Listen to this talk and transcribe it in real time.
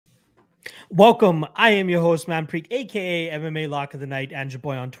Welcome. I am your host, Manpreet, aka MMA Lock of the Night, and your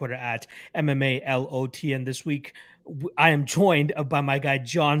boy on Twitter at MMALOT. And this week, I am joined by my guy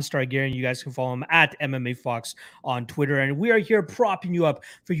John Stargarian. You guys can follow him at MMA Fox on Twitter. And we are here propping you up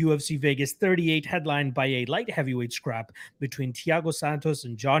for UFC Vegas 38, headlined by a light heavyweight scrap between Thiago Santos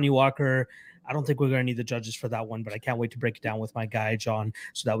and Johnny Walker. I don't think we're going to need the judges for that one, but I can't wait to break it down with my guy, John,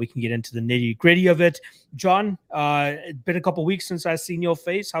 so that we can get into the nitty gritty of it. John, it's been a couple weeks since I've seen your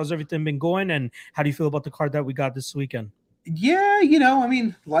face. How's everything been going? And how do you feel about the card that we got this weekend? Yeah,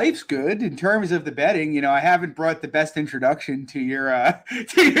 life's good in terms of the betting. I haven't brought the best introduction to your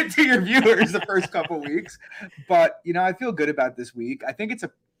to your viewers the first couple weeks, but I feel good about this week.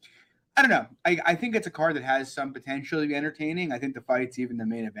 I don't know. I think it's a card that has some potential to be entertaining. I think the fights, even the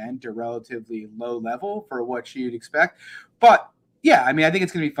main event, are relatively low level for what you'd expect. But yeah, I think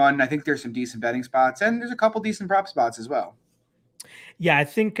it's going to be fun. I think there's some decent betting spots, and there's a couple decent prop spots as well. Yeah, I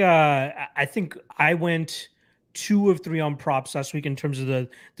think I went 2 of 3 on props last week in terms of the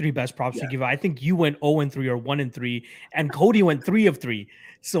 3 best props to give out. I think you went 0-3 or 1-3, and Cody went 3 of 3.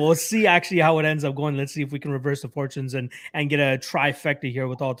 So we'll see actually how it ends up going. Let's see if we can reverse the fortunes and get a trifecta here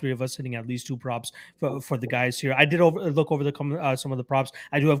with all 3 of us hitting at least 2 props for the guys here. I did look over some of the props.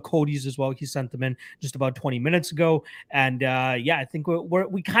 I do have Cody's as well. He sent them in just about 20 minutes ago, and yeah, I think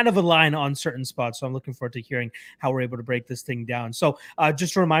we kind of align on certain spots. So I'm looking forward to hearing how we're able to break this thing down. So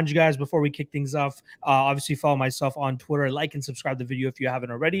just to remind you guys before we kick things off, obviously follow myself on Twitter, like and subscribe to the video if you haven't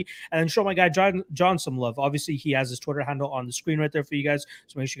already, and then show my guy John some love. Obviously, he has his Twitter handle on the screen right there for you guys,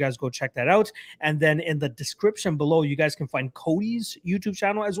 so make sure you guys go check that out. And then in the description below, you guys can find Cody's YouTube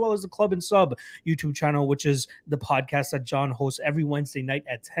channel as well as the Club and Sub YouTube channel, which is the podcast that John hosts every Wednesday night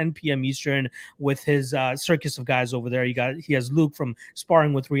at 10 p.m. Eastern with his circus of guys over there. He has Luke from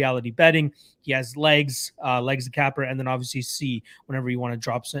Sparring with Reality Betting. He has Legs the Capper, and then obviously C, whenever you want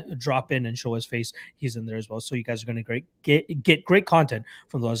to drop in and show his face, he's in there as well. So you guys are going to get great content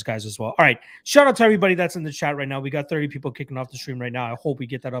from those guys as well. All right, shout out to everybody that's in the chat right now. We got 30 people kicking off the stream right now. I hope we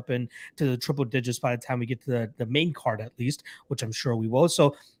get that up into the triple digits by the time we get to the main card at least, which I'm sure we will.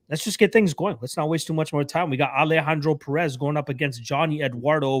 So let's just get things going. Let's not waste too much more time. We got Alejandro Perez going up against Johnny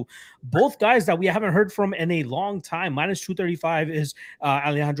Eduardo. Both guys that we haven't heard from in a long time. Minus 235 is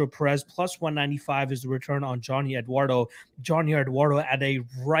Alejandro Perez. Plus 195 is the return on Johnny Eduardo. Johnny Eduardo at a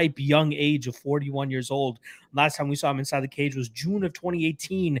ripe young age of 41 years old. Last time we saw him inside the cage was June of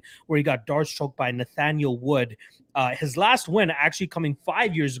 2018, where he got darts choked by Nathaniel Wood. His last win actually coming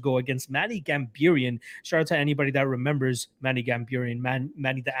 5 years ago against Manny Gambirian. Shout out to anybody that remembers Manny Gambirian,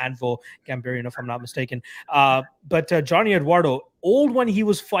 Manny the Anvil Gambirian, if I'm not mistaken. But Johnny Eduardo, old when he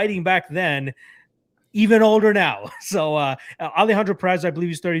was fighting back then, even older now. So Alejandro Perez, I believe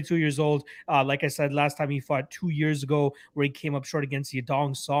he's 32 years old. Like I said, last time he fought 2 years ago where he came up short against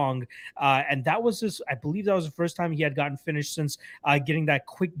Yadong Song. And that was I believe that was the first time he had gotten finished since getting that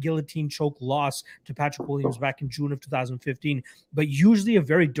quick guillotine choke loss to Patrick Williams back in June of 2015. But usually a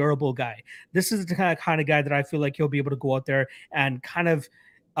very durable guy. This is the kind of guy that I feel like he'll be able to go out there and kind of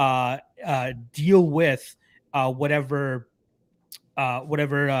deal with whatever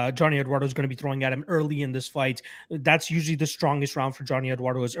Johnny Eduardo is going to be throwing at him early in this fight. That's usually the strongest round for Johnny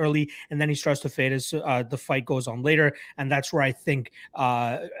Eduardo is early, and then he starts to fade as the fight goes on later, and that's where I think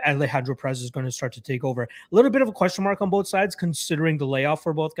Alejandro Perez is going to start to take over. A little bit of a question mark on both sides, considering the layoff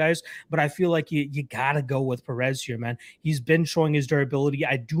for both guys, but I feel like you got to go with Perez here, man. He's been showing his durability.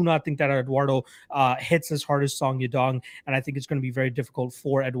 I do not think that Eduardo hits as hard as Song Yadong, and I think it's going to be very difficult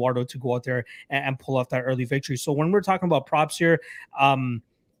for Eduardo to go out there and pull off that early victory. So when we're talking about props here,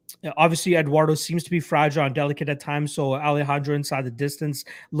 obviously Eduardo seems to be fragile and delicate at times, so Alejandro inside the distance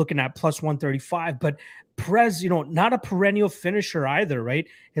looking at plus 135, but Perez, not a perennial finisher either, right?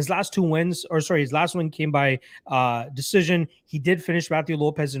 His last win came by decision. He did finish Matthew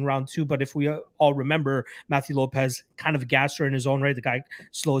Lopez in round 2, but if we all remember, Matthew Lopez kind of a gasser in his own right. The guy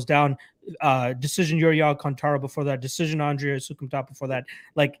slows down. Decision Yuri Alcantara before that. Decision Andrea Sukumta before that.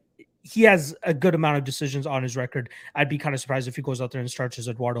 Like, he has a good amount of decisions on his record. I'd be kind of surprised if he goes out there and starts as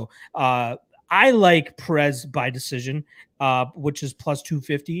Eduardo. I like Perez by decision, which is plus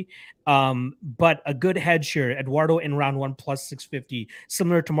 250. But a good hedge here, Eduardo in round 1 plus 650,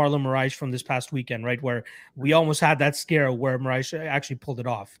 similar to Marlon Moraes from this past weekend, right? Where we almost had that scare where Moraes actually pulled it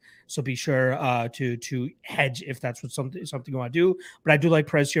off. So be sure to hedge if that's what something you want to do. But I do like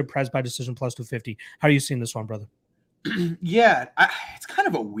Perez here, Perez by decision plus 250. How are you seeing this one, brother? Yeah, it's kind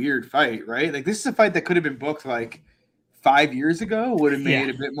of a weird fight, right? Like, this is a fight that could have been booked like 5 years ago, would have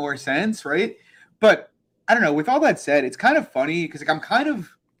made a bit more sense, right? But I don't know. With all that said, it's kind of funny because, like, I'm kind of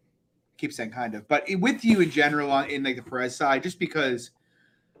keep saying kind of, but with you in general in like the Perez side, just because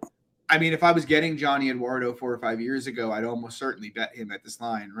I mean, if I was getting Johnny Eduardo 4 or 5 years ago, I'd almost certainly bet him at this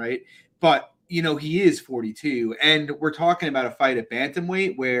line, right? But he is 42, and we're talking about a fight at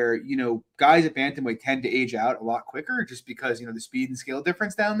bantamweight where guys at bantamweight tend to age out a lot quicker, just because the speed and skill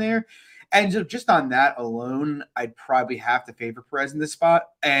difference down there. And so just on that alone, I'd probably have to favor Perez in this spot.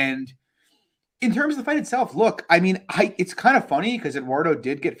 And in terms of the fight itself, look, I mean, it's kind of funny because Eduardo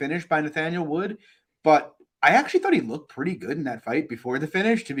did get finished by Nathaniel Wood, but I actually thought he looked pretty good in that fight before the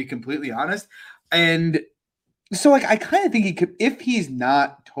finish, to be completely honest. And so, like, I kind of think he could, if he's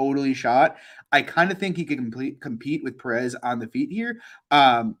not totally shot, I kind of think he could compete with Perez on the feet here,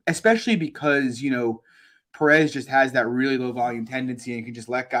 especially because Perez just has that really low volume tendency and can just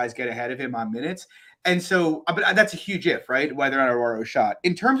let guys get ahead of him on minutes. And so, but that's a huge if, right? Whether or not Eduardo shot.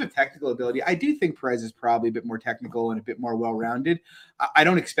 In terms of technical ability, I do think Perez is probably a bit more technical and a bit more well-rounded. I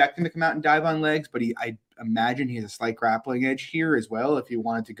don't expect him to come out and dive on legs, but I imagine he has a slight grappling edge here as well if he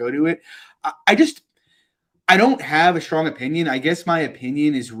wanted to go to it. I don't have a strong opinion. I guess my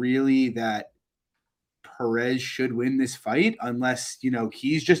opinion is really that Perez should win this fight unless,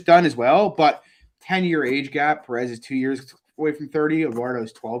 he's just done as well. But 10-year age gap, Perez is 2 years away from 30. Eduardo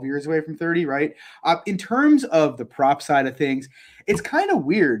is 12 years away from 30, right? In terms of the prop side of things, it's kind of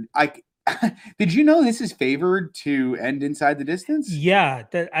weird. Did you know this is favored to end inside the distance? Yeah,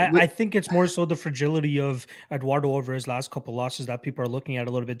 I think it's more so the fragility of Eduardo over his last couple losses that people are looking at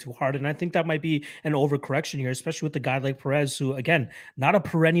a little bit too hard. And I think that might be an overcorrection here, especially with a guy like Perez, who, again, not a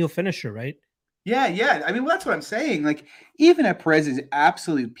perennial finisher, right? Yeah. I mean, well, that's what I'm saying. Like, even at Perez's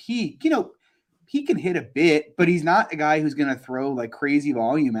absolute peak, he can hit a bit, but he's not a guy who's going to throw like crazy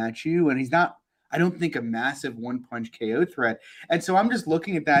volume at you. And he's not, I don't think, a massive one punch KO threat. And so I'm just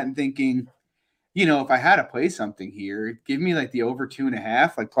looking at that and thinking, if I had to play something here, give me like the over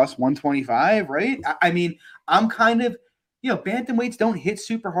 2.5, like plus 125, right? I mean, I'm kind of, bantamweights don't hit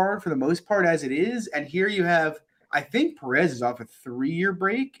super hard for the most part as it is. And here you have, I think Perez is off a 3-year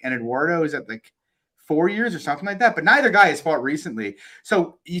break and Eduardo is at like 4 years or something like that. But neither guy has fought recently.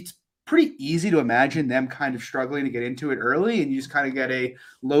 So it's pretty easy to imagine them kind of struggling to get into it early and you just kind of get a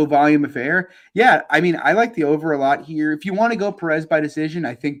low volume affair. Yeah, I mean, I like the over a lot here. If you want to go Perez by decision,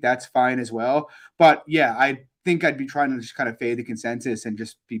 I think that's fine as well. But yeah, I think I'd be trying to just kind of fade the consensus and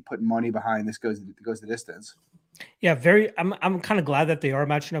just be putting money behind this goes the distance. Yeah, I'm kind of glad that they are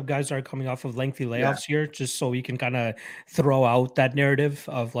matching up guys that are coming off of lengthy layoffs here, just so we can kind of throw out that narrative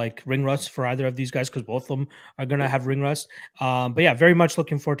of like ring rust for either of these guys, because both of them are going to have ring rust. But yeah, very much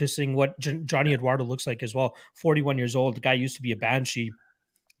looking forward to seeing what Johnny Eduardo looks like as well. 41 years old. The guy used to be a banshee.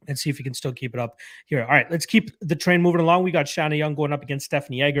 And see if he can still keep it up here. All right, let's keep the train moving along. We got Shanna Young going up against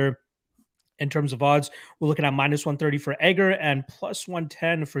Stephanie Egger. In terms of odds, we're looking at minus 130 for Egger and plus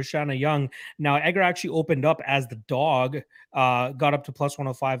 110 for Shanna Young. Now, Egger actually opened up as the dog, got up to plus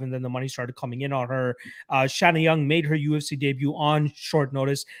 105, and then the money started coming in on her. Shanna Young made her UFC debut on short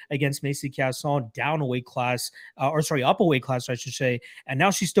notice against Macy Chiasson, down a weight class, up a weight class, I should say. And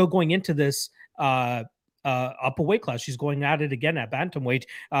now she's still going into this up a weight class. She's going at it again at bantamweight.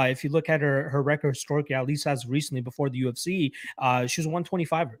 If you look at her record historically, at least as recently before the UFC, she was a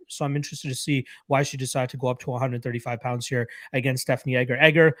 125. So I'm interested to see why she decided to go up to 135 pounds here against Stephanie Egger.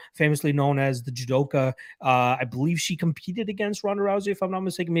 Egger, famously known as the judoka, I believe she competed against Ronda Rousey, if I'm not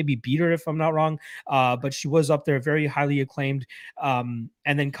mistaken, maybe beat her if I'm not wrong. But she was up there, very highly acclaimed, and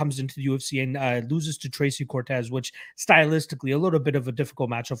then comes into the UFC and loses to Tracy Cortez, which stylistically a little bit of a difficult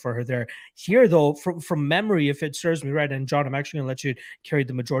matchup for her there. Here, though, from memory, if it serves me right, and John, I'm actually going to let you carry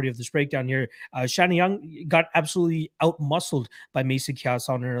the majority of this breakdown here. Shanna Young got absolutely out-muscled by Macy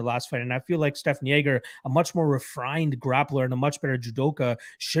Chiasson in her last fight, and I feel like Stephanie Egger, a much more refined grappler and a much better judoka,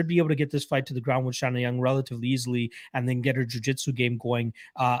 should be able to get this fight to the ground with Shanna Young relatively easily and then get her jiu-jitsu game going.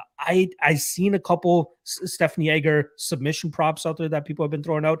 I've seen a couple Stephanie Egger submission props out there that people have been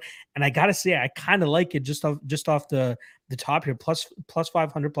throwing out, and I gotta say I kind of like it just off the top here, plus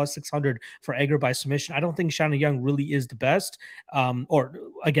 500, plus 600 for Egger by submission. I don't think Shanna Young really is the best, or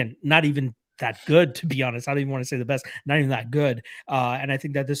again, not even that good, to be honest. I don't even want to say the best, not even that good. And I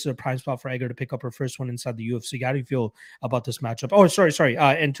think that this is a prime spot for Egger to pick up her first one inside the UFC. How do you feel about this matchup? Oh, sorry.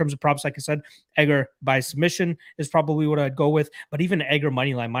 In terms of props, like I said, Egger by submission is probably what I'd go with. But even Egger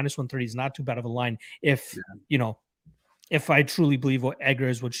money line, minus 130 is not too bad of a line if, if I truly believe what Egger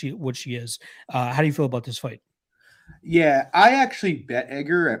is what she is. How do you feel about this fight? Yeah, I actually bet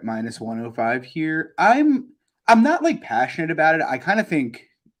Egger at minus 105 here. I'm not like passionate about it. I kind of think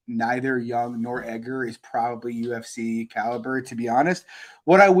neither Young nor Egger is probably UFC caliber, to be honest.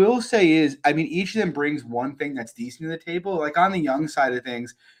 What I will say is, I mean, each of them brings one thing that's decent to the table. Like on the Young side of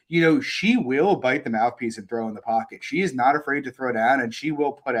things, she will bite the mouthpiece and throw in the pocket. She is not afraid to throw down, and she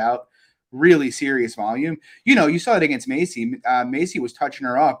will put out really serious volume. You saw it against Macy. Macy was touching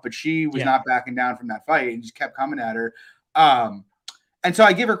her up, but she was not backing down from that fight and just kept coming at her. And so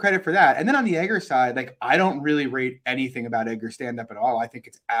I give her credit for that. And then on the Egger side, like, I don't really rate anything about Egger's stand-up at all. I think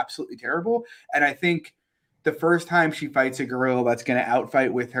it's absolutely terrible. And I think the first time she fights a gorilla that's going to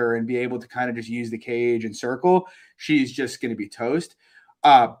outfight with her and be able to kind of just use the cage and circle, she's just going to be toast.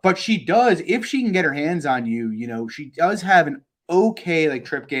 But she does, if she can get her hands on you, she does have an okay like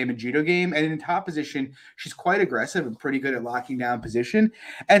trip game and judo game, and in top position she's quite aggressive and pretty good at locking down position.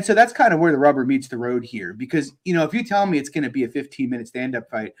 And so that's kind of where the rubber meets the road here, because if you tell me it's going to be a 15-minute stand-up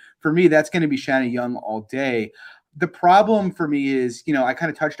fight, for me that's going to be Shanna Young all day. The problem for me is, I kind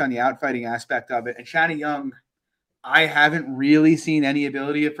of touched on the outfighting aspect of it, and Shanna Young, I haven't really seen any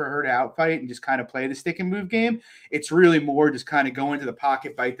ability for her to outfight and just kind of play the stick and move game. It's really more just kind of go into the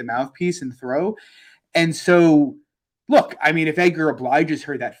pocket, bite the mouthpiece, and throw. And so, look, I mean, if Egger obliges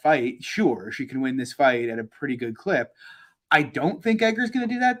her that fight, sure, she can win this fight at a pretty good clip. I don't think Egger's going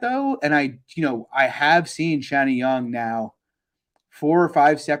to do that, though. And I have seen Shanna Young now 4 or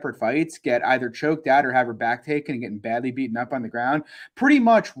 5 separate fights get either choked out or have her back taken and getting badly beaten up on the ground. Pretty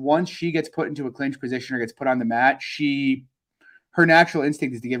much once she gets put into a clinch position or gets put on the mat, her natural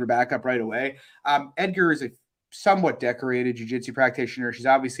instinct is to give her back up right away. Egger is a somewhat decorated jiu-jitsu practitioner. She's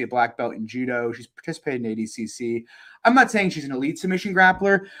obviously a black belt in judo. She's participated in ADCC. I'm not saying she's an elite submission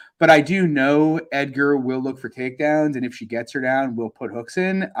grappler, but I do know Egger will look for takedowns, and if she gets her down, will put hooks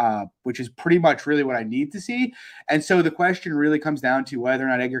in, which is pretty much really what I need to see. And so the question really comes down to whether or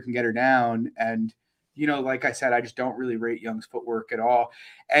not Egger can get her down. And like I said, I just don't really rate Young's footwork at all.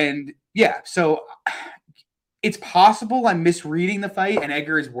 And yeah, so it's possible I'm misreading the fight and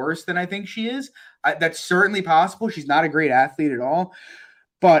Egger is worse than I think she is. That's certainly possible. She's not a great athlete at all.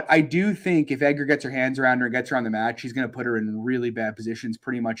 But I do think if Egger gets her hands around her and gets her on the mat, she's going to put her in really bad positions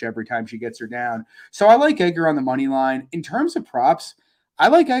pretty much every time she gets her down. So I like Egger on the money line. In terms of props, I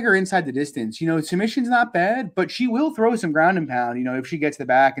like Egger inside the distance. Submission's not bad, but she will throw some ground and pound, if she gets the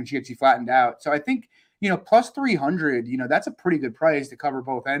back and she gets you flattened out. So I think, plus 300, that's a pretty good price to cover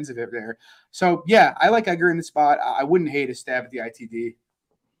both ends of it there. So yeah, I like Egger in the spot. I wouldn't hate a stab at the ITD.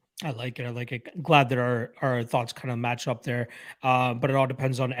 I like it. Glad that our thoughts kind of match up there. But it all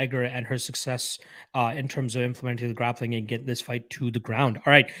depends on Egger and her success in terms of implementing the grappling and get this fight to the ground.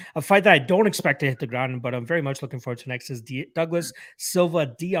 All right. A fight that I don't expect to hit the ground, but I'm very much looking forward to next is Douglas Silva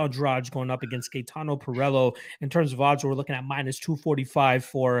de Andrade going up against Gaetano Pirello. In terms of odds, we're looking at minus 245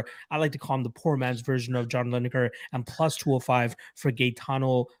 for, I like to call him the poor man's version of John Lineker, and plus 205 for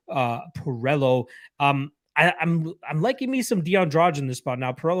Gaetano Pirello. I'm liking me some de Andrade in this spot.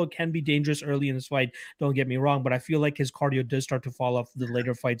 Now, Pirello can be dangerous early in this fight, don't get me wrong, but I feel like his cardio does start to fall off the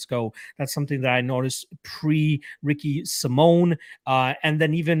later fights go. That's something that I noticed pre-Ricky Simone. And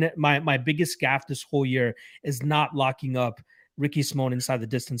then even my biggest gaffe this whole year is not locking up Ricky Simone inside the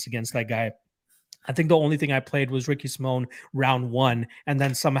distance against that guy. I think the only thing I played was Ricky Simone round 1, and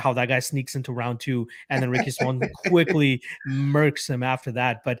then somehow that guy sneaks into round 2, and then Ricky Simone quickly murks him after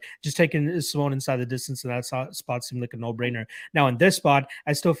that. But just taking Simone inside the distance in that spot seemed like a no-brainer. Now in this spot,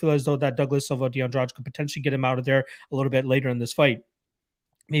 I still feel as though that Douglas Silva de Andrade could potentially get him out of there a little bit later in this fight.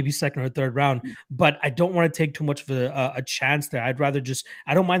 Maybe second or third round, but I don't want to take too much of a chance there. I'd rather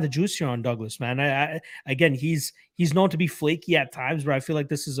I don't mind the juice here on Douglas, man. Again, he's known to be flaky at times, but I feel like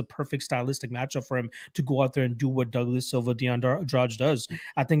this is a perfect stylistic matchup for him to go out there and do what Douglas Silva de Andrade does.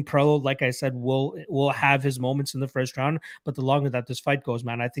 I think Pirello, like I said, will have his moments in the first round, but the longer that this fight goes,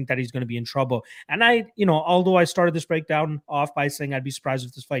 man, I think that he's going to be in trouble. And although I started this breakdown off by saying I'd be surprised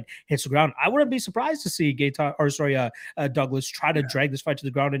if this fight hits the ground, I wouldn't be surprised to see Douglas try to drag this fight to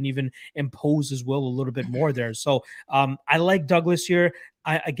the ground and even impose his will a little bit more there. So I like Douglas here.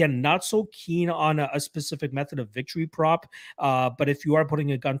 Again, not so keen on a specific method of victory prop, but if you are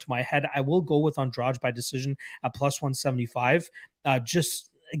putting a gun to my head, I will go with Andrade by decision at plus 175.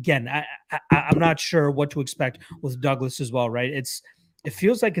 Again, I'm not sure what to expect with Douglas as well, right? It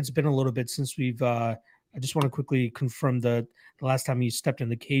feels like it's been a little bit since we've. I just want to quickly confirm the last time he stepped in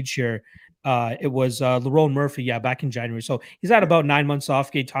the cage here. It was Lerone Murphy, back in January. So he's had about 9 months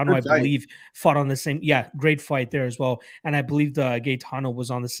off. Gaetano, I believe, fought on the same, great fight there as well. And I believe the Gaetano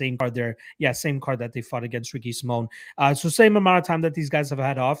was on the same card there. Yeah, same card that they fought against Ricky Simone. So same amount of time that these guys have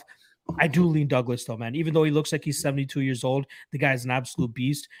had off. I do lean Douglas though, man. Even though he looks like he's 72 years old, the guy's an absolute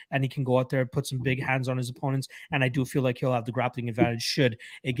beast, and he can go out there and put some big hands on his opponents. And I do feel like he'll have the grappling advantage should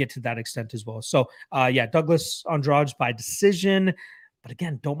it get to that extent as well. So, Douglas Andrade by decision. But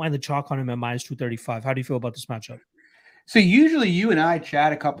again, don't mind the chalk on him at minus 235. How do you feel about this matchup? So usually you and I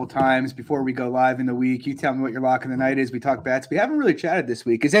chat a couple times before we go live in the week. You tell me what your lock of the night is. We talk bets. We haven't really chatted this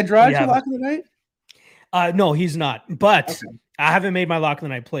week. Is Andrade your lock of the night? No, he's not. But okay. I haven't made my lock of the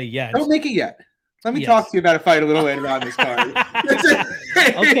night play yet. Don't make it yet. Let me talk to you about a fight a little later on this card.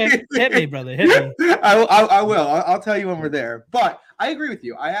 Okay, hit me, brother. Hit me. I will. I'll tell you when we're there. But I agree with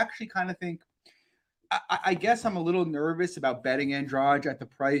you. I actually kind of think. I guess I'm a little nervous about betting Andrade at the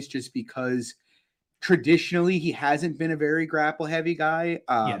price just because traditionally he hasn't been a very grapple heavy guy,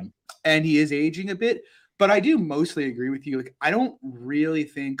 and he is aging a bit. But I do mostly agree with you. Like, I don't really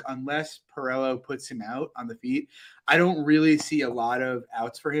think, unless Perello puts him out on the feet, I don't really see a lot of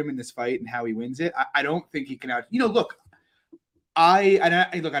outs for him in this fight and how he wins it. I don't think he can out. Look, I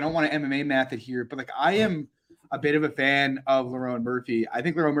don't want to MMA math it here, but like I am a bit of a fan of Lerone Murphy. I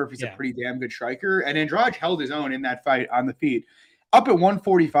think Lerone Murphy's a pretty damn good striker, and Andrade held his own in that fight on the feet, up at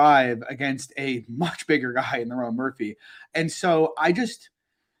 145 against a much bigger guy in Lerone Murphy. And so I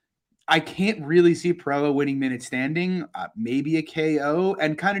can't really see Perello winning minute standing, maybe a KO.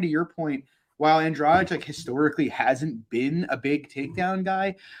 And kind of to your point, while Andrade like historically hasn't been a big takedown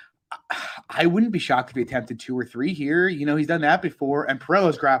guy, I wouldn't be shocked if he attempted 2 or 3 here. He's done that before, and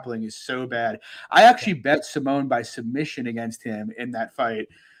Perello's grappling is so bad. I actually bet Simone by submission against him in that fight,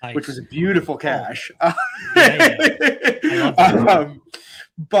 which was a beautiful cash.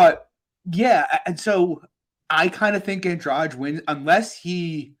 But yeah, and so I kind of think Andrade wins unless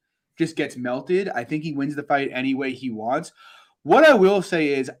he just gets melted. I think he wins the fight any way he wants. What I will say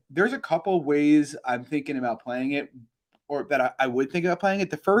is there's a couple ways I'm thinking about playing it, or that I would think about playing it.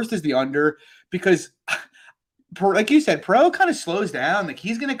 The first is the under, because like you said, Perello kind of slows down. Like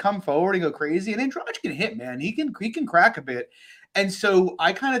he's going to come forward and go crazy, and Andrade can hit, man. He can crack a bit. And so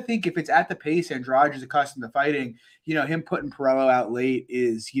I kind of think if it's at the pace Andrade is accustomed to fighting, him putting Perello out late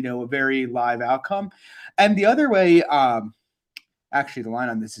is, a very live outcome. And the other way, actually the line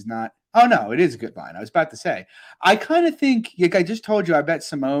on this is not, oh no, it is a good line. I was about to say, I kind of think, like I just told you, I bet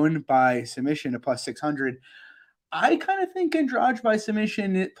Simone by submission at plus 600. I kind of think Andrade by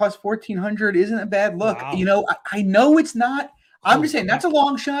submission at plus 1,400 isn't a bad look. Wow. I know it's not. I'm just saying that's a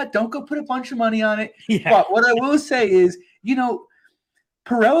long shot. Don't go put a bunch of money on it. Yeah. But what I will say is,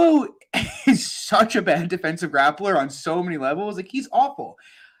 Perello is such a bad defensive grappler on so many levels. Like he's awful.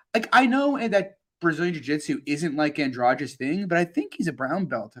 Like I know that Brazilian Jiu-Jitsu isn't like Andrade's thing, but I think he's a brown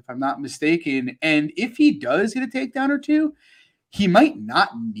belt if I'm not mistaken. And if he does hit a takedown or two, he might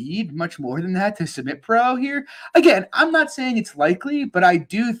not need much more than that to submit Perello here. Again, I'm not saying it's likely, but I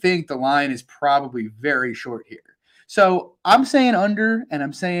do think the line is probably very short here. So I'm saying under, and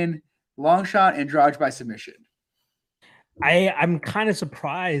I'm saying long shot Andrade by submission. I'm kind of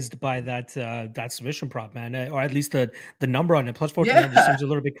surprised by that submission prop, man, or at least the number on it. Plus 1,400 seems a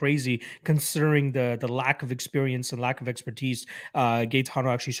little bit crazy considering the lack of experience and lack of expertise Gaetano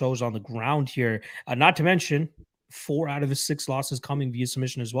actually shows on the ground here. Not to mention 4 out of his 6 losses coming via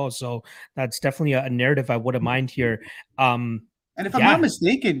submission as well. So that's definitely a narrative I wouldn't mind here. And if I'm not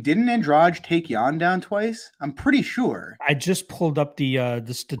mistaken, didn't Andrade take Jan down twice? I'm pretty sure. I just pulled up the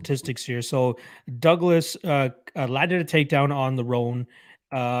statistics here. So Douglas landed a takedown on Lerone,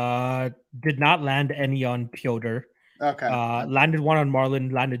 did not land any on Piotr. Okay. Landed 1 on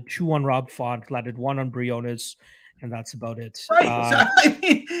Marlon, landed 2 on Rob Font, landed 1 on Briones, and that's about it. Right. So, I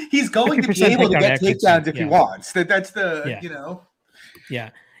mean, he's going to be able to get takedowns if he wants. That's the, Yeah.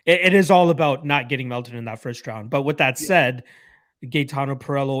 It is all about not getting melted in that first round. But with that said, Gaetano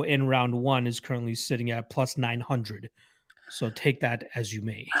Perello in round 1 is currently sitting at plus 900. So take that as you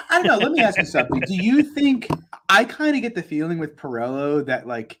may. I don't know. Let me ask you something. Do you think, I kind of get the feeling with Perello that,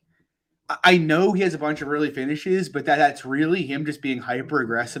 like, I know he has a bunch of early finishes, but that's really him just being hyper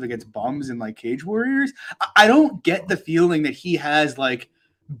aggressive against bums and like Cage Warriors. I don't get the feeling that he has like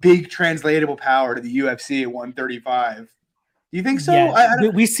big translatable power to the UFC at 135. Do you think so? Yeah,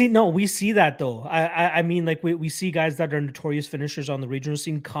 we see that though. I mean, like we see guys that are notorious finishers on the regional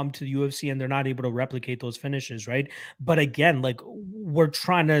scene come to the UFC and they're not able to replicate those finishes, right? But again, like we're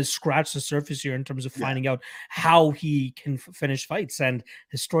trying to scratch the surface here in terms of finding out how he can finish fights. And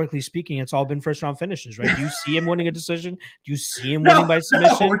historically speaking, it's all been first round finishes, right? Do you see him winning a decision? Do you see him winning by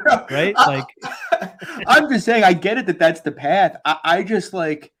submission? No. Right? Like, I'm just saying, I get it that's the path. I just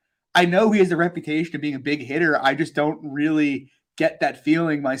like. I know he has a reputation of being a big hitter. I just don't really get that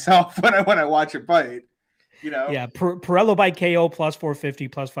feeling myself when I watch him fight. Yeah, Perello by KO plus 450,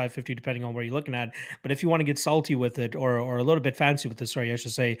 plus 550, depending on where you're looking at. But if you want to get salty with it or a little bit fancy with it, sorry, I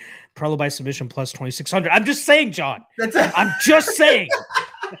should say Perello by submission plus 2,600. I'm just saying, John. I'm just saying.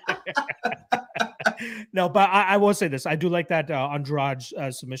 No, but I will say this. I do like that Andrade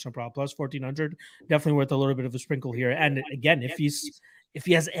submission prop plus 1400. Definitely worth a little bit of a sprinkle here. And again, if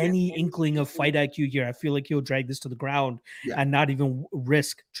he has any inkling of fight IQ here, I feel like he'll drag this to the ground Yeah. and not even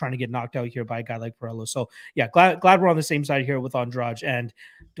risk trying to get knocked out here by a guy like Perello. So yeah, glad we're on the same side here with Andrade. And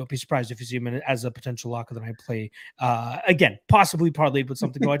don't be surprised if you see him as a potential lock of the night play. Again, possibly parlayed with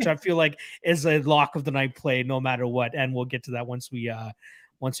something which I feel like is a lock of the night play no matter what. And we'll get to that once we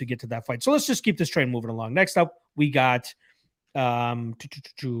get to that fight. So let's just keep this train moving along. Next up, we got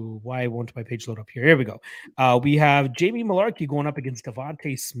why won't my page load up here? Here we go. We have Jamie Mullarkey going up against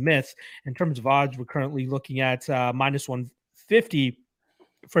Devontae Smith. In terms of odds, we're currently looking at minus 150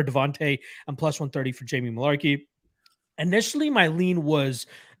 for Devontae and plus 130 for Jamie Mullarkey. Initially, my lean was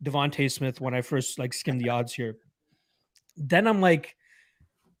Devontae Smith when I first skimmed the odds here. Then I'm like,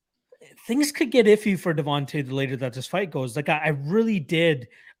 things could get iffy for Devontae the later that this fight goes. I really did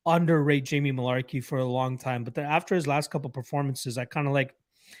underrate Jamie Mullarkey for a long time, but after his last couple performances, I kind of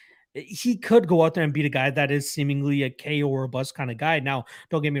he could go out there and beat a guy that is seemingly a KO or a bust kind of guy. Now,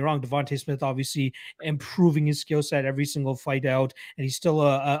 don't get me wrong, Devontae Smith obviously improving his skill set every single fight out, and he's still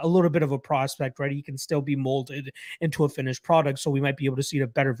a little bit of a prospect, right? He can still be molded into a finished product, so we might be able to see a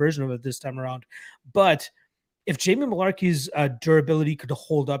better version of it this time around. But if Jamie Mullarkey's durability could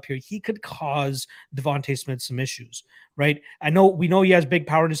hold up here, he could cause Devontae Smith some issues, right? We know he has big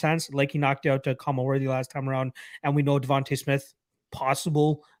power in his hands, like he knocked out Kama Worthy last time around, and we know Devontae Smith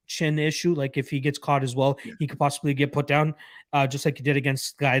possible chin issue. Like if he gets caught as well, he could possibly get put down, just like he did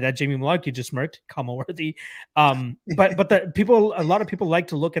against the guy that Jamie Mullarkey just murked, Kama Worthy. But a lot of people like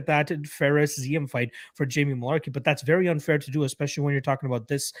to look at that Ferris Ziem fight for Jamie Mullarkey, but that's very unfair to do, especially when you're talking about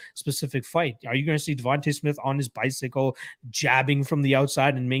this specific fight. Are you going to see Devontae Smith on his bicycle, jabbing from the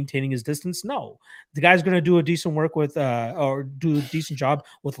outside and maintaining his distance? No, the guy's going to do a decent work with, or do a decent job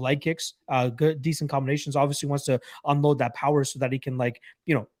with leg kicks, good, decent combinations. Obviously wants to unload that power so that he can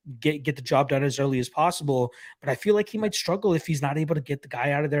get the job done as early as possible. But I feel like he might struggle if he's not able to get the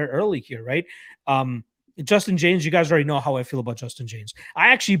guy out of there early here, right? Justin James, you guys already know how I feel about Justin James. I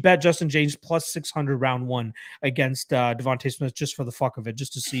actually bet Justin James plus 600 round one against Devontae Smith just for the fuck of it,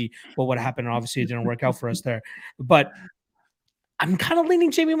 just to see what would happen. And obviously it didn't work out for us there. But I'm kind of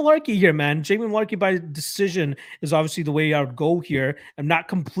leaning Jamie Mullarkey here, man. Jamie Mullarkey by decision is obviously the way I would go here. I'm not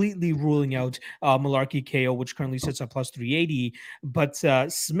completely ruling out Mullarkey KO, which currently sits at plus 380, but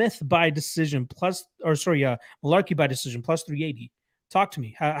Smith by decision Mullarkey by decision plus 380. Talk to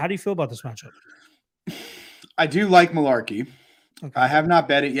me. How do you feel about this matchup? I do like Mullarkey. Okay. I have not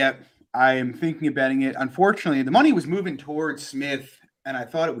bet it yet. I am thinking of betting it. Unfortunately, the money was moving towards Smith, and I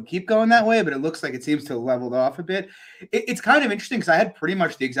thought it would keep going that way, but it looks like it seems to have leveled off a bit. It's kind of interesting because I had pretty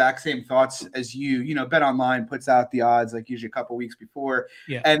much the exact same thoughts as you. You know, Bet Online puts out the odds like usually a couple weeks before.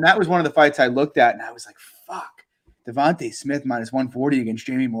 Yeah. And that was one of the fights I looked at, and I was like, fuck. Devontae Smith minus 140 against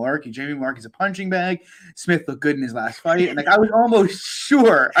Jamie Mullarkey. Jamie Mullarkey's a punching bag. Smith looked good in his last fight. And I was almost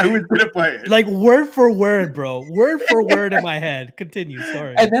sure I was going to play it. Word for word, bro. Word for word in my head. Continue.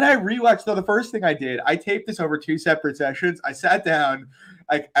 Sorry. And then I rewatched. So the first thing I did, I taped this over 2 separate sessions. I sat down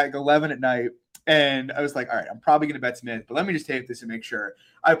at 11 at night. And I was like, all right, I'm probably going to bet Smith, but let me just tape this and make sure.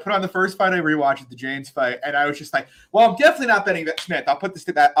 I put on the first fight I rewatched, the James fight, and I was just like, well, I'm definitely not betting Smith. I'll put this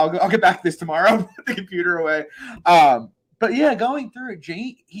to that. I'll get back to this tomorrow. Put the computer away. But yeah, going through it,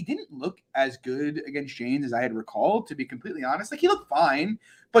 he didn't look as good against James as I had recalled, to be completely honest. He looked fine,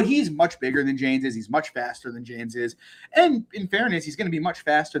 but he's much bigger than James is. He's much faster than James is. And in fairness, he's going to be much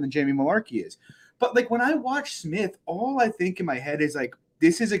faster than Jamie Mullarkey is. But when I watch Smith, all I think in my head is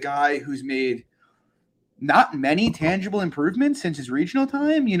this is a guy who's made not many tangible improvements since his regional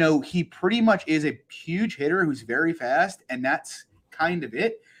time. You know, he pretty much is a huge hitter who's very fast, and that's kind of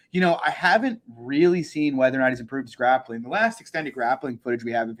it. You know, I haven't really seen whether or not he's improved his grappling. The last extended grappling footage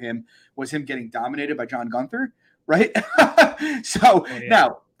we have of him was him getting dominated by John Gunther, right?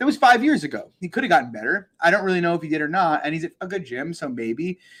 Now, that was 5 years ago. He could have gotten better. I don't really know if he did or not, and he's at a good gym, so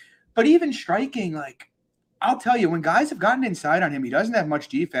maybe. But even striking, I'll tell you, when guys have gotten inside on him, he doesn't have much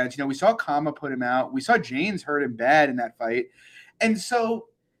defense. You know, we saw Kama put him out. We saw James hurt him bad in that fight. And so,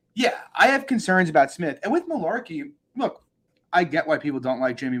 yeah, I have concerns about Smith. And with Mullarkey, look, I get why people don't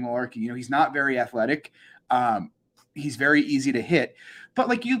like Jamie Mullarkey. You know, he's not very athletic. He's very easy to hit. But,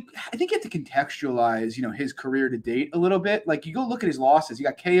 I think you have to contextualize, you know, his career to date a little bit. You go look at his losses. He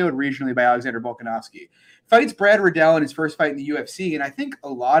got KO'd regionally by Alexander Volkanovski. Fights Brad Riddell in his first fight in the UFC. And I think a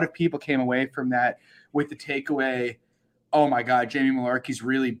lot of people came away from that with the takeaway, oh my God, Jamie Mullarkey's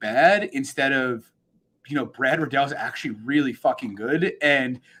really bad, instead of, you know, Brad Riddell's actually really fucking good.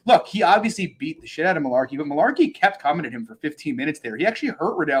 And look, he obviously beat the shit out of Mullarkey, but Mullarkey kept coming at him for 15 minutes there. He actually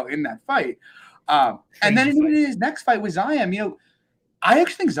hurt Riddell in that fight. And then Crazy in fight. his next fight with Ziam, I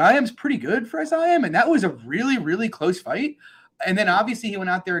actually think Ziam's pretty good for Ziam, and that was a really, really close fight. And then obviously he went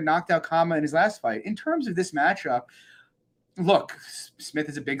out there and knocked out Kama in his last fight. In terms of this matchup, look, Smith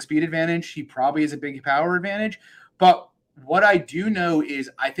has a big speed advantage. He probably has a big power advantage. But what I do know is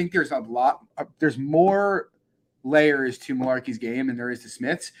I think there's more layers to Malarkey's game than there is to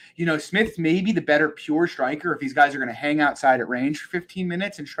Smith's. Smith may be the better pure striker if these guys are going to hang outside at range for 15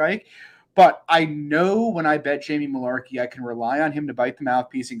 minutes and strike. But I know when I bet Jamie Malarkey, I can rely on him to bite the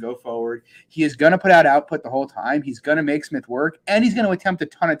mouthpiece and go forward. He is going to put out output the whole time. He's going to make Smith work, and he's going to attempt a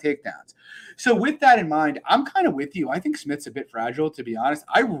ton of takedowns. So with that in mind, I'm kind of with you. I think Smith's a bit fragile, to be honest.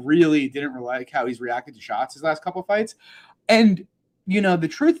 I really didn't like how he's reacted to shots his last couple of fights. And, the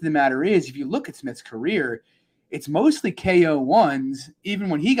truth of the matter is, if you look at Smith's career, it's mostly KO ones, even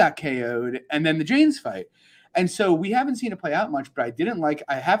when he got KO'd, and then the James fight. And so we haven't seen it play out much, but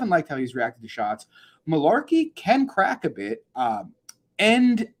I haven't liked how he's reacted to shots. Malarkey can crack a bit.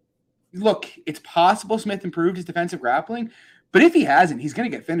 And look, it's possible Smith improved his defensive grappling, but if he hasn't, he's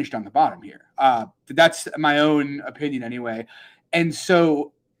going to get finished on the bottom here. That's my own opinion anyway. And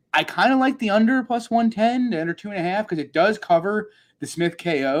so I kind of like the under plus 110 to under 2.5 because it does cover the Smith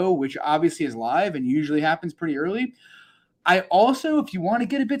KO, which obviously is live and usually happens pretty early. I also, if you want to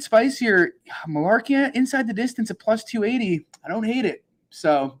get a bit spicier, Malarkey inside the distance at plus 280. I don't hate it.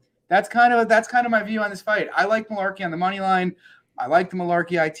 So that's kind of my view on this fight. I like Malarkey on the money line. I like the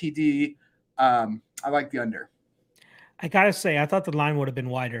Malarkey ITD. I like the under. I gotta say, I thought the line would have been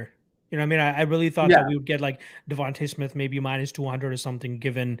wider. I really thought that we would get like Devontae Smith maybe minus 200 or something,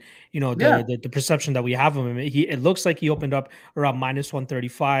 given the perception that we have of him. It looks like he opened up around minus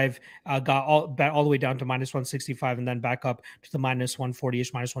 135, got all the way down to minus 165, and then back up to the minus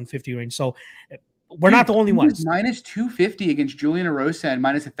 140ish, minus 150 range. So we're not the only ones. Minus 250 against Julian Erosa and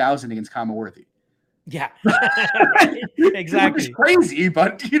minus 1,000 against Kama Worthy. Yeah, exactly. It's crazy,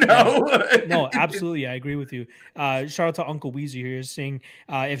 but No, absolutely, I agree with you. Shout out to Uncle Weezy here saying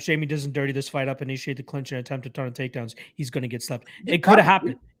if Jamie doesn't dirty this fight up, initiate the clinch and attempt a ton of takedowns, he's going to get slept. It could have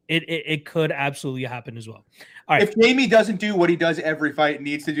happened. It could absolutely happen as well. All right. If Jamie doesn't do what he does every fight and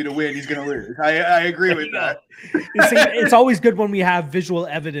needs to do to win, he's going to lose. I agree with that. It's always good when we have visual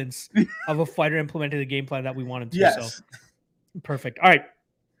evidence of a fighter implementing the game plan that we want him to. Yes. So perfect. All right.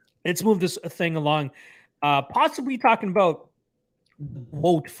 Let's move this thing along. Possibly talking about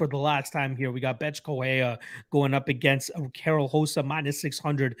quote for the last time here. We got Betch Correia going up against Karol Rosa, minus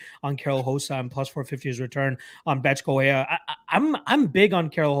 600 on Karol Rosa and plus 450 his return on Betch Correia. I'm big on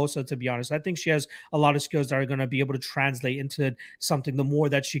Karol Rosa, to be honest. I think she has a lot of skills that are going to be able to translate into something. The more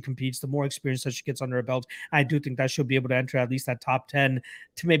that she competes, the more experience that she gets under her belt. I do think that she'll be able to enter at least that top 10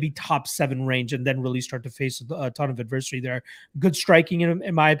 to maybe top 7 range and then really start to face a ton of adversity there. Good striking,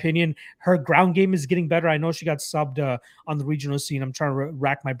 in my opinion. Her ground game is getting better. I know she got subbed on the regional scene. I'm trying to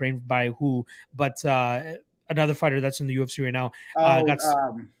rack my brain by who, but another fighter that's in the UFC right now.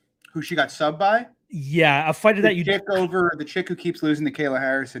 Who she got subbed by? Yeah, a fighter that you took over, the chick who keeps losing to Kayla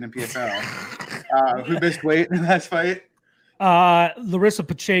Harrison in PFL. Who missed weight in the last fight? Larissa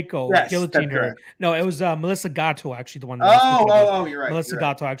Pacheco, guillotined her. Correct. No, it was Melissa Gatto, actually, the one. You're right. Melissa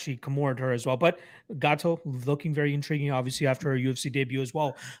Gatto actually commored her as well. But Gatto looking very intriguing, obviously, after her UFC debut as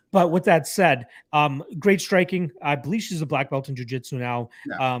well. But with that said, great striking. I believe she's a black belt in jiu-jitsu now.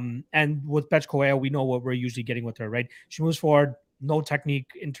 Yeah. And with Betch Correia, we know what we're usually getting with her, right? She moves forward, no technique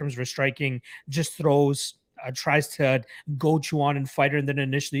in terms of her striking, just throws. Tries to goad you on and fight her,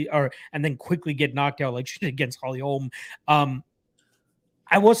 and then quickly get knocked out like she did against Holly Holm. I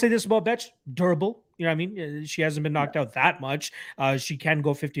will say this about Betch: durable. You know what I mean? She hasn't been knocked out that much. She can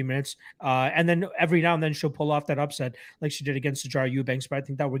go 50 minutes, and then every now and then she'll pull off that upset like she did against Sijara Eubanks. But I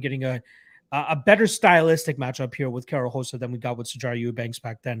think that we're getting a better stylistic matchup here with Karol Rosa than we got with Sijara Eubanks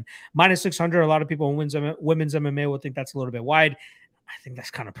back then. Minus 600. A lot of people in women's MMA will think that's a little bit wide. I think that's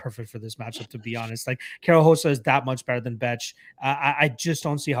kind of perfect for this matchup, to be honest. Like, Karol Rosa is that much better than Betch. I just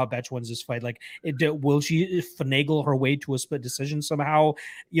don't see how Betch wins this fight. Like, will she finagle her way to a split decision somehow?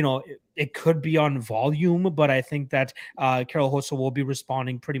 It could be on volume, but I think that Karol Rosa will be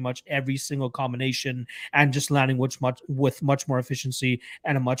responding pretty much every single combination and just landing with much more efficiency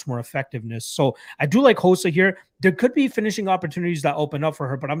and a much more effectiveness. So I do like Rosa here. There could be finishing opportunities that open up for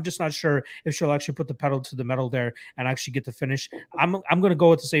her, but I'm just not sure if she'll actually put the pedal to the metal there and actually get the finish. I'm going to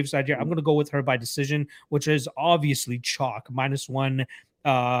go with the safe side here. I'm going to go with her by decision, which is obviously chalk. Minus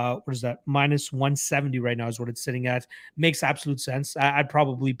 170 right now is what it's sitting at. Makes absolute sense. I'd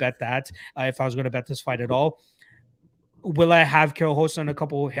probably bet that if I was going to bet this fight at all. Will I have Carol Hossa in a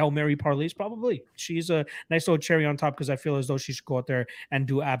couple Hail Mary parlays? Probably. She's a nice little cherry on top because I feel as though she should go out there and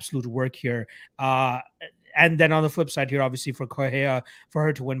do absolute work here. And then on the flip side here, obviously for Correa, for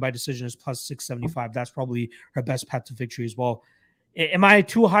her to win by decision is plus 675. That's probably her best path to victory as well. Am I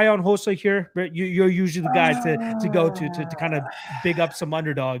too high on Hossa here? You're usually the guy to go to kind of big up some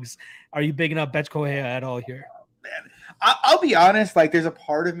underdogs. Are you bigging up Betch Correa at all here? Man, I'll be honest. Like, there's a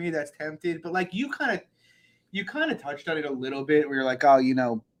part of me that's tempted, but like you kind of touched on it a little bit where you're like,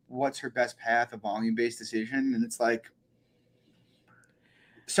 oh, what's her best path, a volume-based decision? And it's like,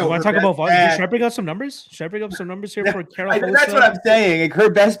 so want to talk about volume? Should I bring up some numbers? Should I bring up some numbers here for Carol Hossa? That's what I'm saying. Like, her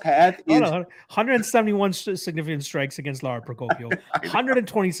best path is 171 significant strikes against Lara Procopio,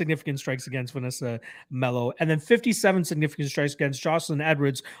 120 significant strikes against Vanessa Melo, and then 57 significant strikes against Jocelyn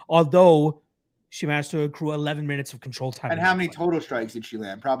Edwards, although she managed to accrue 11 minutes of control time. And how many total strikes did she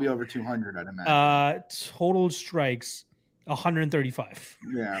land? Probably over 200, I'd imagine. Total strikes, 135.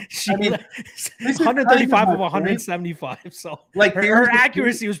 Yeah. 135 of 175. So like her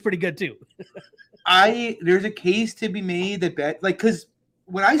accuracy was pretty good too. There's a case to be made that because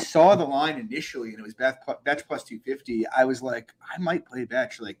when I saw the line initially and it was Betch plus 250, I was like, I might play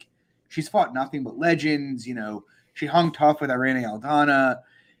Betch. Like, she's fought nothing but legends. She hung tough with Irene Aldana.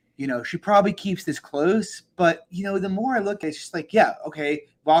 She probably keeps this close, but the more I look at it, it's just like, yeah, okay,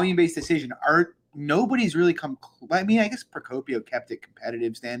 volume-based decision. Nobody's really come. I mean, I guess Procopio kept it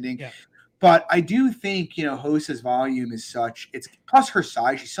competitive standing, yeah. But I do think Hossa's volume is such. It's plus her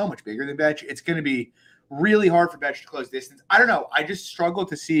size. She's so much bigger than Betch. It's going to be really hard for Betch to close distance. I don't know. I just struggle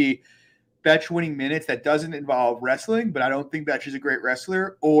to see Betch winning minutes that doesn't involve wrestling, but I don't think Betch is a great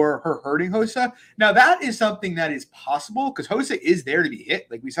wrestler or her hurting Hossa. Now that is something that is possible because Hossa is there to be hit,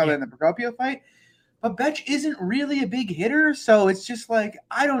 like we saw that in the Procopio fight. But Betch isn't really a big hitter, so it's just like,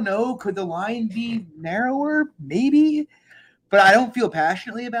 I don't know. Could the line be narrower? Maybe. But I don't feel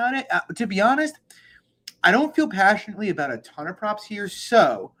passionately about it. To be honest, I don't feel passionately about a ton of props here,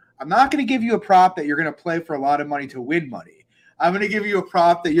 so I'm not going to give you a prop that you're going to play for a lot of money to win money. I'm going to give you a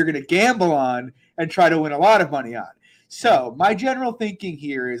prop that you're going to gamble on and try to win a lot of money on. So my general thinking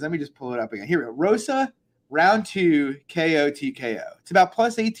here is, let me just pull it up again. Here we go. Rosa, round 2, KO, TKO. It's about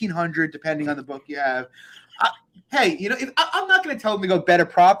plus 1,800, depending on the book you have. Hey, I'm not going to tell them to go bet a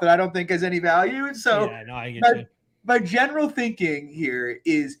prop that I don't think has any value. So yeah, no, I get you. My general thinking here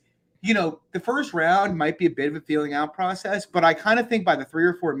is, the first round might be a bit of a feeling out process, but I kind of think by the 3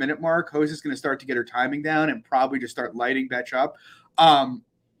 or 4 minute mark, Hossa is going to start to get her timing down and probably just start lighting Betch up.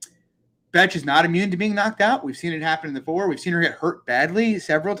 Betch is not immune to being knocked out. We've seen it happen before. We've seen her get hurt badly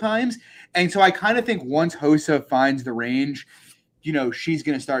several times. And so I kind of think once Hossa finds the range, she's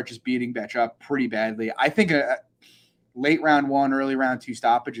going to start just beating Betch up pretty badly. I think a late round 1, early round 2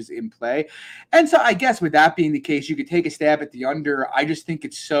 stoppage is in play. And so I guess with that being the case, you could take a stab at the under. I just think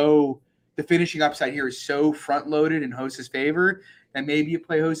the finishing upside here is so front loaded in Hossa's favor that maybe you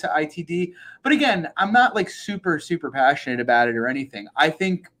play Hossa ITD. But again, I'm not like super, super passionate about it or anything. I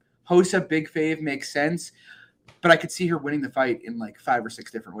think Hossa big fave makes sense, but I could see her winning the fight in like 5 or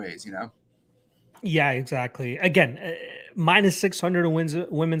 6 different ways, Yeah, exactly. Again, minus 600 in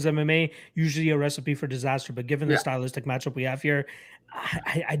women's MMA, usually a recipe for disaster. But given the stylistic matchup we have here,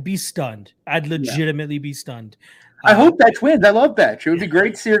 I'd be stunned. I'd legitimately be stunned. I hope Betch wins. I love Betch. It would be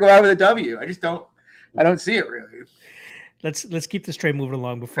great to see her go out with a W. I don't see it really. Let's keep this train moving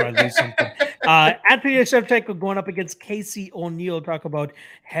along before I lose something. Anthony Shevchenko going up against Casey O'Neill. Talk about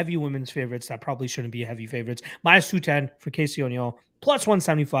heavy women's favorites that probably shouldn't be heavy favorites. Minus 210 for Casey O'Neill. Plus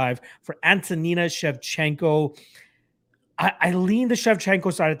 175 for Antonina Shevchenko. I lean the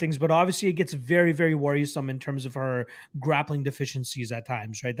Shevchenko side of things, but obviously it gets very, very worrisome in terms of her grappling deficiencies at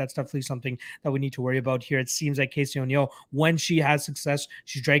times, right? That's definitely something that we need to worry about here. It seems like Casey O'Neill, when she has success,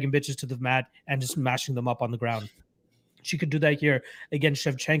 she's dragging bitches to the mat and just mashing them up on the ground. She could do that here against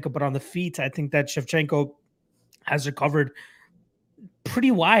Shevchenko, but on the feet, I think that Shevchenko has her covered pretty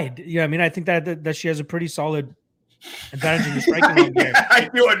wide. Yeah, I mean, I think that she has a pretty solid advantage in the striking round here. I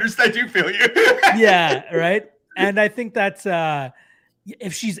do understand. I do feel you. Yeah, right. And I think that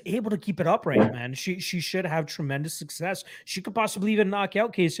if she's able to keep it upright, man, she should have tremendous success. She could possibly even knock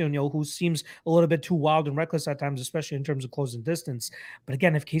out Casey O'Neill, who seems a little bit too wild and reckless at times, especially in terms of closing distance. But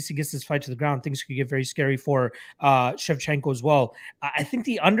again, if Casey gets this fight to the ground, things could get very scary for Shevchenko as well. I think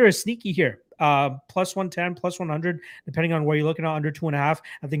the under is sneaky here. Plus 110, plus 100, depending on where you're looking at, under 2.5.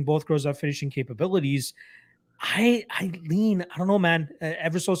 I think both girls have finishing capabilities. I lean, I don't know, man,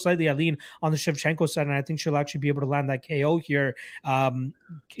 ever so slightly. I lean on the Shevchenko side, and I think she'll actually be able to land that KO here.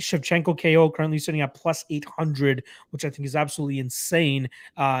 Shevchenko KO currently sitting at plus 800, which I think is absolutely insane.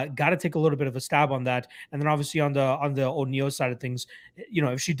 Got to take a little bit of a stab on that, and then obviously on the O'Neal side of things,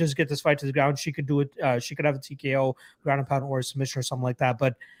 if she does get this fight to the ground, she could do it. She could have a TKO, ground and pound, or a submission or something like that.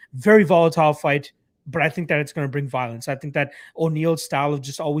 But very volatile fight. But I think that it's going to bring violence. I think that O'Neal's style of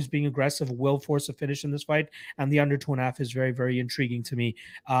just always being aggressive will force a finish in this fight, and the under 2.5 is very, very intriguing to me.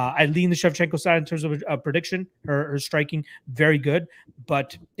 I lean the Shevchenko side in terms of a prediction. Her striking, very good,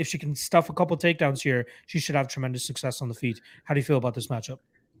 but if she can stuff a couple takedowns here, she should have tremendous success on the feet. How do you feel about this matchup?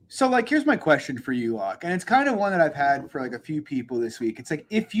 So, like, here's my question for you, Locke, and it's kind of one that I've had for like a few people this week. It's like,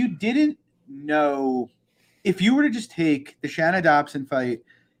 if you didn't know, if you were to just take the Shanna Dobson fight,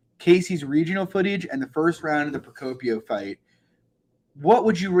 Casey's regional footage, and the first round of the Procopio fight, what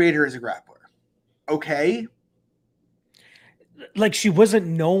would you rate her as a grappler? Okay. Like, she wasn't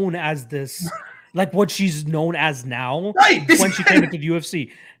known as this, like what she's known as now. Right. When she came into the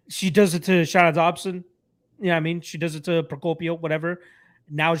UFC, she does it to Shanna Dobson. Yeah, I mean, she does it to Procopio, whatever.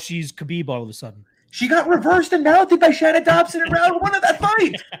 Now she's Khabib all of a sudden. She got reversed and mounted by Shanna Dobson in round one of that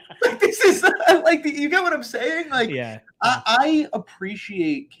fight. Like, this is like, you get what I'm saying? Like, yeah. I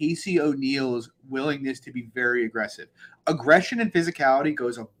appreciate Casey O'Neal's willingness to be very aggressive. Aggression and physicality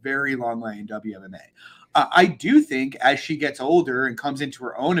goes a very long way in WMMA. I do think as she gets older and comes into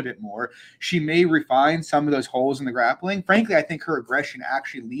her own a bit more, she may refine some of those holes in the grappling. Frankly, I think her aggression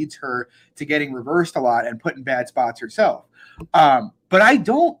actually leads her to getting reversed a lot and put in bad spots herself. But I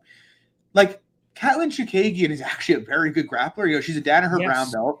don't like Katlyn Chookagian is actually a very good grappler. She's a Danaher brown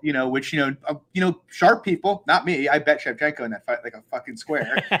belt, which, sharp people, not me. I bet Shevchenko in that fight like a fucking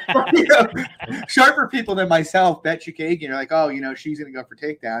square. Sharper people than myself bet Chookagian are like, oh, she's going to go for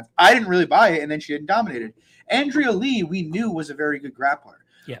takedowns. I didn't really buy it, and then she didn't dominate it. Andrea Lee, we knew was a very good grappler.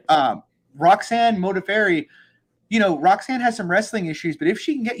 Yeah. Roxanne Modafferi, Roxanne has some wrestling issues, but if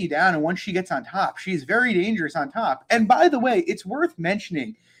she can get you down and once she gets on top, she's very dangerous on top. And by the way, it's worth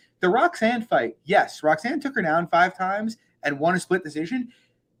mentioning the Roxanne fight. Yes, Roxanne took her down 5 times and won a split decision.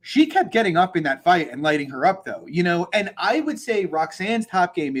 She kept getting up in that fight and lighting her up, though, and I would say Roxanne's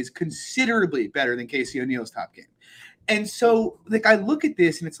top game is considerably better than Casey O'Neal's top game. And so, like, I look at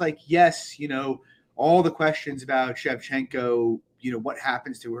this and it's like, yes, all the questions about Shevchenko, what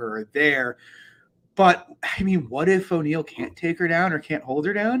happens to her are there. But, I mean, what if O'Neal can't take her down or can't hold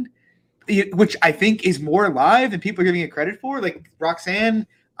her down? Which I think is more live than people are giving it credit for. Like, Roxanne,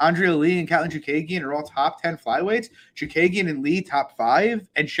 Andrea Lee, and Katlyn Chookagian are all top 10 flyweights. Chookagian and Lee top 5,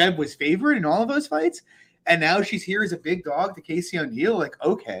 and Shev was favored in all of those fights. And now she's here as a big dog to Casey O'Neal. Like,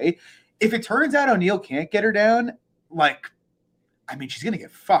 okay, if it turns out O'Neal can't get her down, she's going to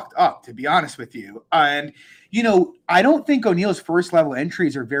get fucked up, to be honest with you. And, I don't think O'Neal's first level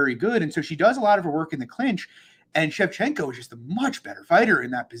entries are very good. And so she does a lot of her work in the clinch. And Shevchenko is just a much better fighter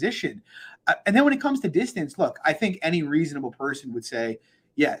in that position. And then when it comes to distance, look, I think any reasonable person would say,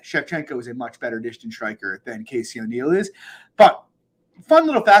 yeah, Shevchenko is a much better distance striker than Casey O'Neal is. But fun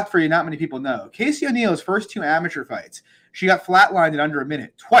little fact for you, not many people know. Casey O'Neal's first 2 amateur fights, she got flatlined in under a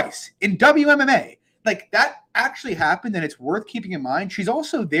minute twice in WMMA. Like, that actually happened, and it's worth keeping in mind. She's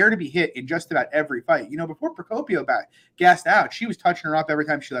also there to be hit in just about every fight. Before Procopio gassed out, she was touching her up every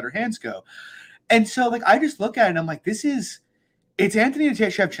time she let her hands go. And so, like, I just look at it and I'm like, it's Anthony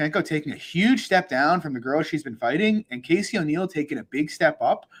Shevchenko taking a huge step down from the girl she's been fighting, and Casey O'Neal taking a big step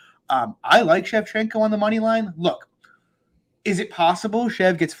up. I like Shevchenko on the money line. Look, is it possible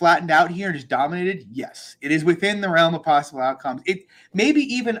Shev gets flattened out here and just dominated? Yes, it is within the realm of possible outcomes. It maybe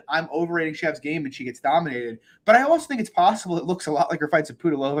even I'm overrating Shev's game and she gets dominated, but I also think it's possible it looks a lot like her fights at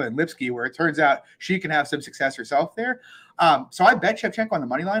Pudilova and Lipsky, where it turns out she can have some success herself there. So I bet Shevchenko on the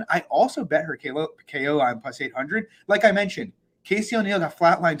money line. I also bet her KO line plus 800. Like I mentioned, Casey O'Neal got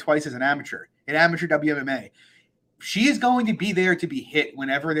flatlined twice as an amateur in amateur WMMA. She is going to be there to be hit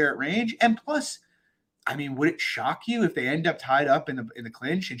whenever they're at range. And plus, I mean, would it shock you if they end up tied up in the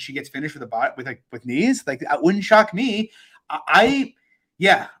clinch and she gets finished with knees? Like, that wouldn't shock me. I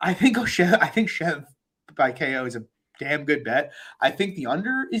think Shev by KO is a damn good bet. I think the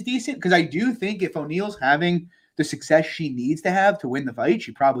under is decent because I do think if O'Neal's having the success she needs to have to win the fight,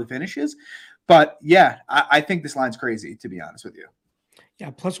 she probably finishes. But yeah, I think this line's crazy, to be honest with you. Yeah,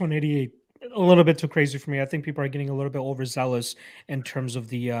 plus 188, a little bit too crazy for me. I think people are getting a little bit overzealous in terms of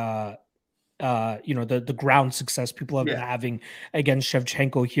the the ground success people have been having against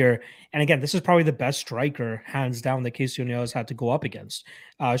Shevchenko here. And again, this is probably the best striker, hands down, that Casey O'Neal has had to go up against.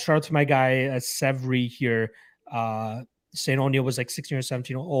 Shout out to my guy Severi here. St. O'Neill was like 16 or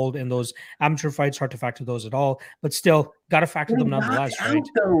 17 old in those amateur fights. Hard to factor those at all, but still got to factor them nonetheless, right?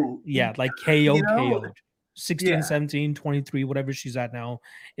 Though. Yeah, like You KO'd, know? KO'd. 16, Yeah. 17, 23, whatever she's at now,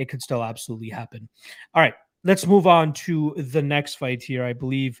 it could still absolutely happen. All right, let's move on to the next fight here. I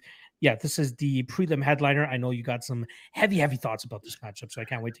believe, yeah, this is the prelim headliner. I know you got some heavy thoughts about this matchup, so I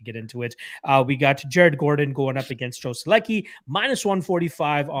can't wait to get into it. We got Jared Gordon going up against Joe Solecki, minus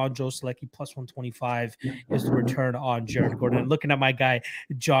 145 on Joe Solecki, plus 125 is the return on Jared Gordon. And looking at my guy,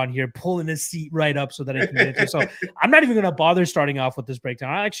 John here, pulling his seat right up so that I can get into it. So I'm not even going to bother starting off with this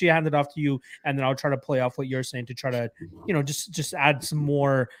breakdown. I'll actually hand it off to you, and then I'll try to play off what you're saying to try to, just add some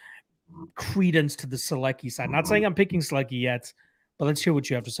more credence to the Solecki side. Not saying I'm picking Solecki yet, but let's hear what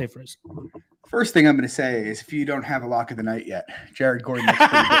you have to say first. First thing I'm going to say is if you don't have a lock of the night yet, Jared Gordon looks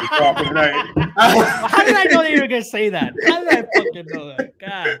pretty good lock of the night. How did I know that you were going to say that? How did I fucking know that?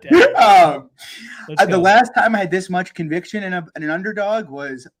 God damn. The last time I had this much conviction in an underdog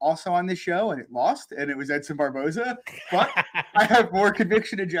was also on this show, and it lost, and it was Edson Barboza. But I have more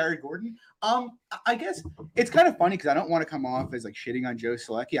conviction in Jared Gordon. I guess it's kind of funny because I don't want to come off as like shitting on Joe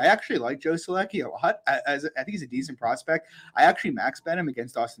Solecki. I actually like Joe Solecki a lot. I think he's a decent prospect. I actually max bet him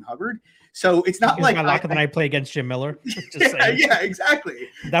against Austin Hubbard. So it's not like my lock of the night play against Jim Miller. Yeah, exactly.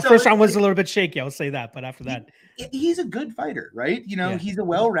 That first round was a little bit shaky. I'll say that, but after that, he's a good fighter, right? He's a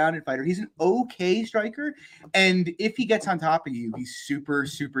well-rounded fighter. He's an okay striker, and if he gets on top of you, he's super,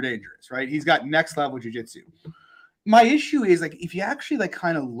 super dangerous, right? He's got next level jiu-jitsu. My issue is like if you actually like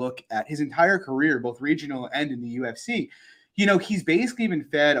kind of look at his entire career, both regional and in the UFC, he's basically been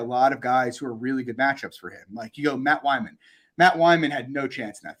fed a lot of guys who are really good matchups for him. Like you go Matt Wyman. Matt Wyman had no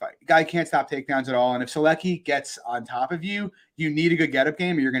chance in that fight. The guy can't stop takedowns at all. And if Solecki gets on top of you, you need a good get-up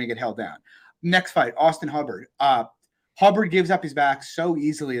game or you're going to get held down. Next fight, Austin Hubbard. Hubbard gives up his back so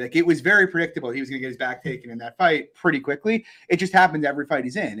easily. Like it was very predictable. He was going to get his back taken in that fight pretty quickly. It just happens every fight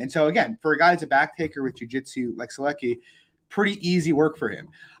he's in. And so again, for a guy that's a back taker with jiu-jitsu like Solecki, pretty easy work for him.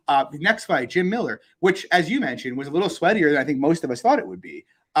 The next fight, Jim Miller, which as you mentioned was a little sweatier than I think most of us thought it would be.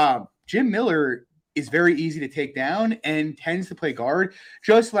 Jim Miller is very easy to take down and tends to play guard.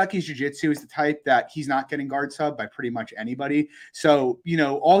 Joe Solecki's jiu-jitsu is the type that he's not getting guard sub by pretty much anybody. So,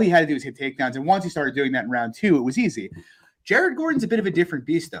 all he had to do was hit takedowns. And once he started doing that in round 2, it was easy. Jared Gordon's a bit of a different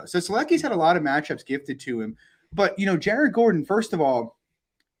beast, though. So Solecki's had a lot of matchups gifted to him. But, Jared Gordon, first of all,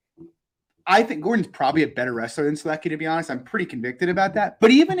 I think Gordon's probably a better wrestler than Solecki, to be honest. I'm pretty convicted about that.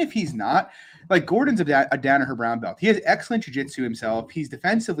 But even if he's not, like Gordon's a Danaher brown belt. He has excellent jiu-jitsu himself. He's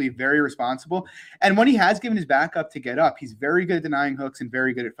defensively very responsible. And when he has given his back up to get up, he's very good at denying hooks and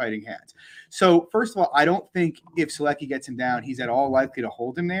very good at fighting hands. So first of all, I don't think if Solecki gets him down, he's at all likely to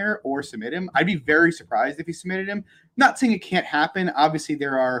hold him there or submit him. I'd be very surprised if he submitted him. Not saying it can't happen. Obviously,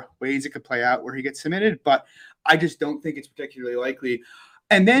 there are ways it could play out where he gets submitted, but I just don't think it's particularly likely.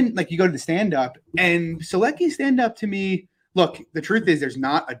 And then, like, you go to the stand-up, and Solecki's stand-up to me, look, the truth is there's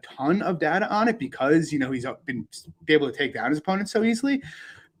not a ton of data on it because, he's been able to take down his opponent so easily.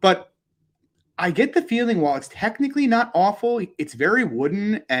 But I get the feeling while it's technically not awful, it's very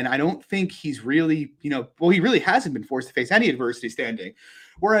wooden, and I don't think he's really, he really hasn't been forced to face any adversity standing.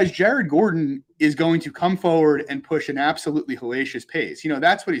 Whereas Jared Gordon is going to come forward and push an absolutely hellacious pace.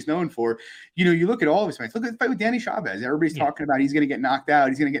 That's what he's known for. You look at all of his fights. Look at the fight with Danny Chavez. Everybody's talking about he's going to get knocked out.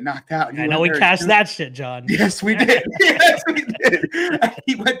 He's going to get knocked out. I know we cashed that shit, John. Yes, we did. Yes, we did.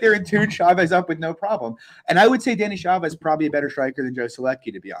 He went there and tuned Chavez up with no problem. And I would say Danny Chavez is probably a better striker than Joe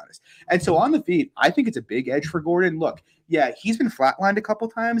Solecki, to be honest. And so on the feet, I think it's a big edge for Gordon. Look, yeah, he's been flatlined a couple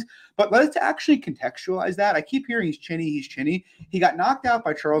times, but let's actually contextualize that. I keep hearing he's chinny. He got knocked out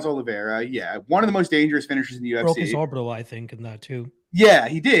by Charles Oliveira. Yeah, one of the most dangerous finishers in the UFC. Broke his orbital, I think, in that too. Yeah,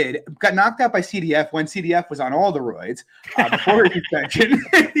 he did. Got knocked out by CDF when CDF was on all the roids before his suspension,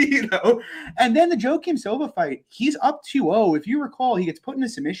 And then the Joaquim Silva fight, he's up 2-0. If you recall, he gets put in a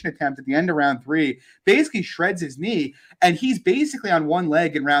submission attempt at the end of round 3, basically shreds his knee, and he's basically on one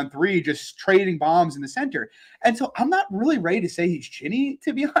leg in round 3, just trading bombs in the center. And so I'm not really ready to say he's chinny,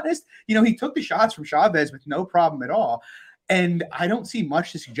 to be honest. He took the shots from Chavez with no problem at all. And I don't see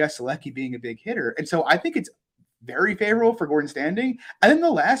much to suggest Solecki being a big hitter. And so I think it's very favorable for Gordon standing. And then the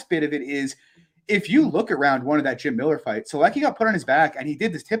last bit of it is, if you look at round 1 of that Jim Miller fight, Solecki got put on his back and he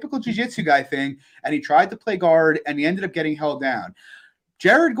did this typical jiu-jitsu guy thing and he tried to play guard and he ended up getting held down.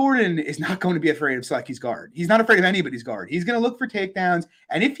 Jared Gordon is not going to be afraid of Solecki's guard. He's not afraid of anybody's guard. He's going to look for takedowns.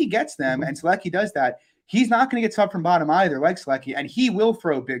 And if he gets them and Solecki does that, he's not going to get sub from bottom either, like Solecki, and he will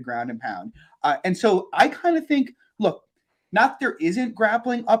throw big ground and pound. And so I kind of think, look, not that there isn't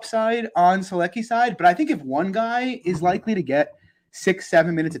grappling upside on Solecki's side, but I think if one guy is likely to get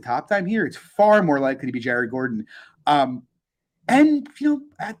 6-7 minutes of top time here, it's far more likely to be Jared Gordon. And,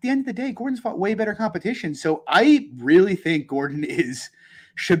 at the end of the day, Gordon's fought way better competition. So I really think Gordon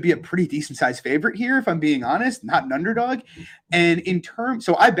should be a pretty decent sized favorite here, if I'm being honest, not an underdog. And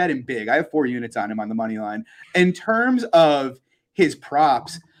so I bet him big. I have 4 units on him on the money line. In terms of his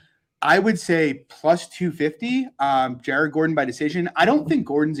props, I would say plus 250, Jared Gordon by decision. I don't think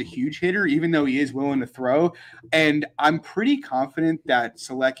Gordon's a huge hitter, even though he is willing to throw. And I'm pretty confident that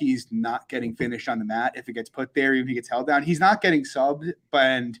Selecki's not getting finished on the mat if it gets put there, even if he gets held down. He's not getting subbed,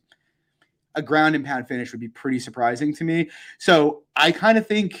 and a ground and pound finish would be pretty surprising to me. So I kind of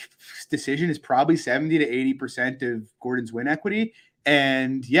think decision is probably 70 to 80% of Gordon's win equity.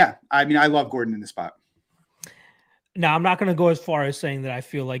 And yeah, I mean, I love Gordon in the spot. Now, I'm not going to go as far as saying that I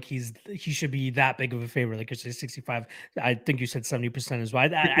feel like he should be that big of a favorite. Like you said, 65. I think you said 70% as well.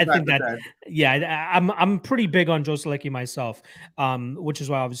 I think that, yeah, I'm pretty big on Joe Solecki myself, which is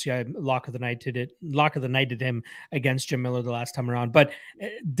why obviously I lock of the night did him against Jim Miller the last time around. But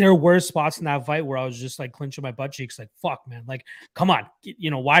there were spots in that fight where I was just like clenching my butt cheeks, like, fuck, man, like, come on,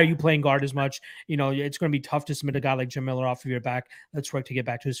 why are you playing guard as much? It's going to be tough to submit a guy like Jim Miller off of your back. Let's work to get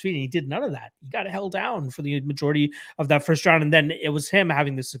back to his feet. And he did none of that. He got held down for the majority of that first round, and then it was him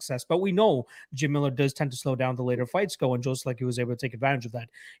having the success. But we know Jim Miller does tend to slow down the later fights go, and Joe Solecki was able to take advantage of that.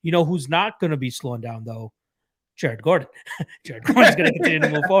 Who's not going to be slowing down though? Jared Gordon. Jared Gordon's going to continue to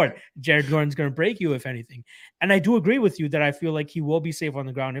move forward. Jared Gordon's going to break you, if anything. And I do agree with you that I feel like he will be safe on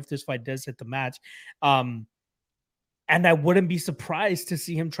the ground if this fight does hit the match. And I wouldn't be surprised to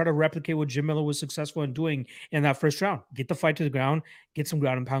see him try to replicate what Jim Miller was successful in doing in that first round. Get the fight to the ground, get some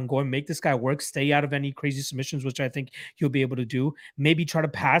ground and pound going, make this guy work, stay out of any crazy submissions, which I think he'll be able to do. Maybe try to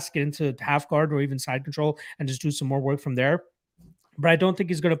pass, get into half guard or even side control and just do some more work from there. But I don't think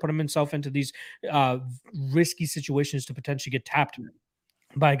he's going to put himself into these risky situations to potentially get tapped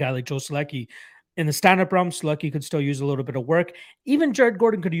by a guy like Joe Solecki. In the stand-up realm, Solecki could still use a little bit of work. Even Jared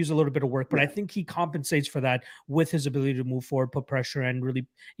Gordon could use a little bit of work, but I think he compensates for that with his ability to move forward, put pressure, and really,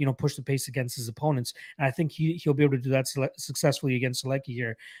 push the pace against his opponents. And I think he'll be able to do that successfully against Solecki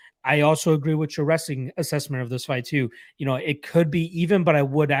here. I also agree with your wrestling assessment of this fight too. It could be even, but I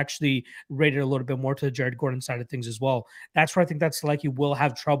would actually rate it a little bit more to the Jared Gordon side of things as well. That's where I think that Solecki will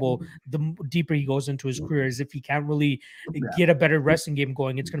have trouble the deeper he goes into his career, is if he can't really get a better wrestling game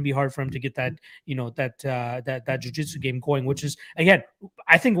going. It's going to be hard for him to get that, that jiu-jitsu game going, which is, again,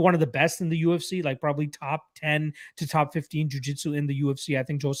 I think one of the best in the UFC, like probably top 10 to top 15 jiu-jitsu in the UFC. I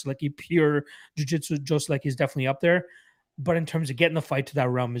think Joe Solecki, pure jiu-jitsu, Joe Solecki is definitely up there. But in terms of getting the fight to that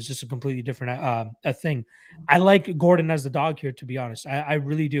realm is just a completely different a thing. I like Gordon as the dog here, to be honest. I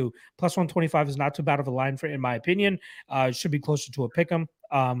really do. Plus 125 is not too bad of a line in my opinion. It should be closer to a pick'em.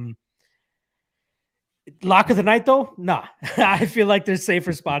 Lock of the night, though? Nah. I feel like there's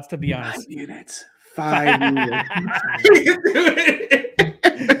safer spots, to be honest. 5 units.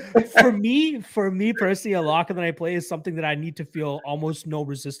 For me personally, a lock of the night play is something that I need to feel almost no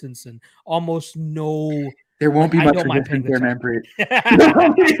resistance in. Almost no... There won't be much resistance there, Manpreet.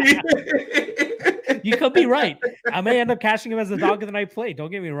 You could be right. I may end up cashing him as the dog of the night play.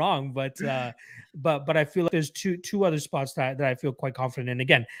 Don't get me wrong, but I feel like there's two other spots that I feel quite confident in.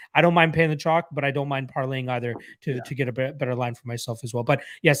 Again, I don't mind paying the chalk, but I don't mind parlaying either to get a better line for myself as well. But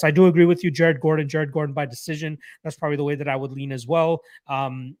yes, I do agree with you, Jared Gordon by decision. That's probably the way that I would lean as well.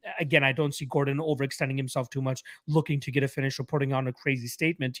 Again, I don't see Gordon overextending himself too much, looking to get a finish or putting on a crazy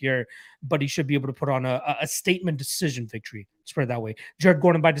statement here, but he should be able to put on a statement decision victory. Spread that way. Jared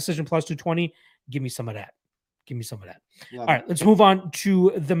Gordon by decision plus 220. Give me some of that. All right, let's move on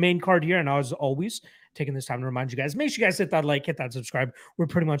to the main card here. And as always, taking this time to remind you guys, make sure you guys hit that like, hit that subscribe. We're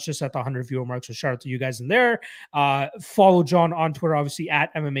pretty much just at the 100 viewer mark. So shout out to you guys in there. Follow John on Twitter, obviously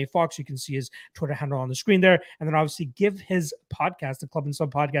at MMA Fox. You can see his Twitter handle on the screen there. And then obviously give his podcast, the Club and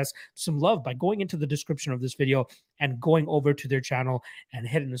Sub podcast, some love by going into the description of this video and going over to their channel and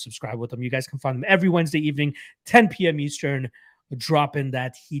hitting the subscribe with them. You guys can find them every Wednesday evening, 10 p.m. Eastern. Drop in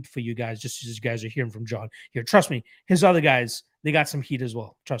that heat for you guys, just as you guys are hearing from John here. Trust me, his other guys, they got some heat as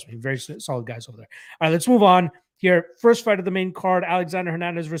well. Trust me, very solid guys over there. All right, let's move on here. First fight of the main card, Alexander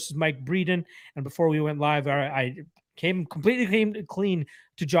Hernandez versus Mike Breeden. And before we went live, I came clean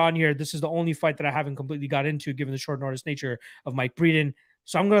to John here. This is the only fight that I haven't completely got into, given the short notice nature of Mike Breeden.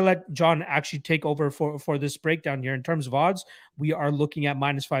 So I'm going to let John actually take over for this breakdown here. In terms of odds, we are looking at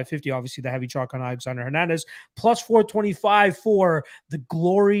minus 550, obviously the heavy chalk on Alexander Hernandez, plus 425 for the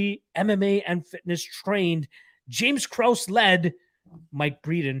Glory MMA and Fitness trained James Krause led Mike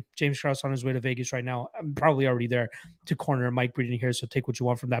Breeden. James Krause on his way to Vegas right now. I'm probably already there to corner Mike Breeden here, so take what you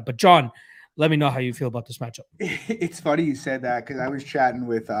want from that. But John, let me know how you feel about this matchup. It's funny you said that because I was chatting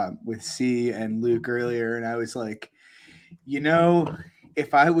with C and Luke earlier, and I was like, you know,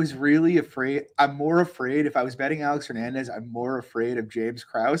 if I was really afraid, I'm more afraid. If I was betting Alex Hernandez, I'm more afraid of James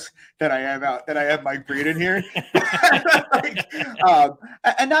Krause than I am Mike Breeden here. Like,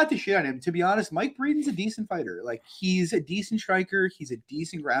 and not to shit on him. To be honest, Mike Breeden's a decent fighter. Like he's a decent striker. He's a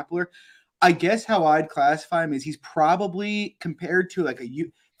decent grappler. I guess how I'd classify him is he's probably compared to like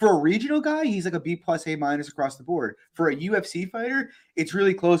for a regional guy, he's like a B plus A minus across the board. For a UFC fighter, it's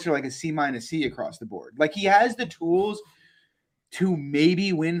really closer to like a C minus C across the board. Like he has the tools to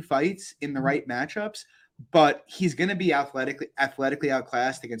maybe win fights in the right matchups, but he's going to be athletically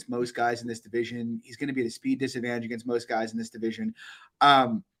outclassed against most guys in this division. He's going to be at a speed disadvantage against most guys in this division.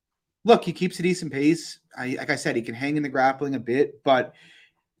 Look, he keeps a decent pace. Like I said, he can hang in the grappling a bit, but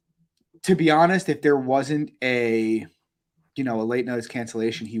to be honest, if there wasn't a late notice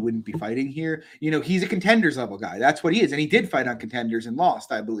cancellation, he wouldn't be fighting here. He's a contenders level guy. That's what he is. And he did fight on contenders and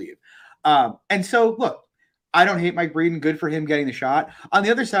lost, I believe. And so look, I don't hate Mike Breeden. Good for him getting the shot. On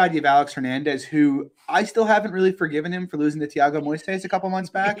the other side, you have Alex Hernandez, who I still haven't really forgiven him for losing to Thiago Moises a couple months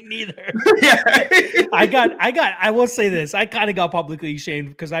back. Me neither. I will say this. I kind of got publicly shamed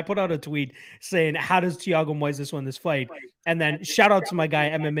because I put out a tweet saying, how does Thiago Moises win this fight? And then shout out to my guy,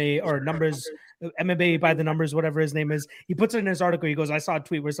 MMA by the numbers, whatever his name is. He puts it in his article. He goes, I saw a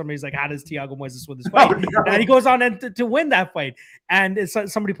tweet where somebody's like, how does Thiago Moises win this fight? And he goes on to win that fight. And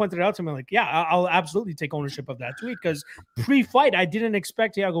somebody pointed it out to me like, yeah, I'll absolutely take ownership of that tweet because pre-fight, I didn't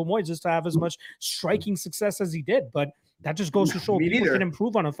expect Thiago Moises to have as much striking success as he did. But that just goes to show people can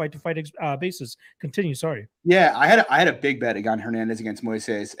improve on a fight-to-fight basis. Continue, sorry. Yeah, I had a big bet on Hernandez against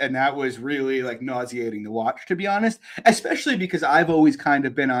Moises, and that was really like nauseating to watch, to be honest, especially because I've always kind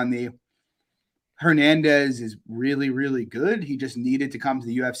of been on the Hernandez is really, really good. He just needed to come to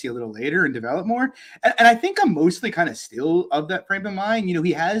the UFC a little later and develop more. And I think I'm mostly kind of still of that frame of mind.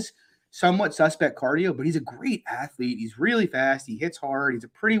 He has somewhat suspect cardio, but he's a great athlete. He's really fast. He hits hard. He's a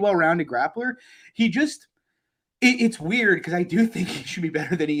pretty well-rounded grappler. It's weird because I do think he should be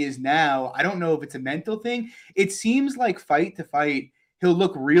better than he is now. I don't know if it's a mental thing. It seems like fight to fight, he'll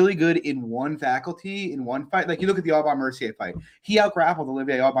look really good in one faculty, in one fight. Like you look at the Aubin Mercier fight. He outgrappled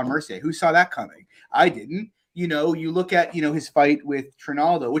Olivier Aubin Mercier. Who saw that coming? I didn't. You look at, his fight with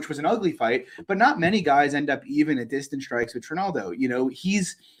Trinaldo, which was an ugly fight, but not many guys end up even at distance strikes with Trinaldo.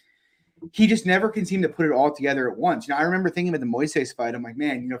 He just never can seem to put it all together at once. I remember thinking about the Moises fight. I'm like,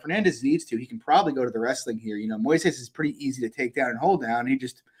 man, if Hernandez needs to, he can probably go to the wrestling here. Moises is pretty easy to take down and hold down. He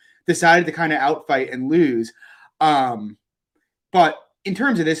just decided to kind of outfight and lose. But in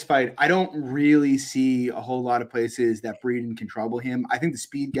terms of this fight, I don't really see a whole lot of places that Breeden can trouble him. I think the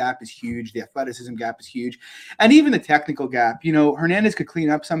speed gap is huge. The athleticism gap is huge. And even the technical gap. Hernandez could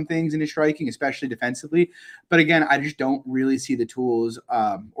clean up some things in his striking, especially defensively. But again, I just don't really see the tools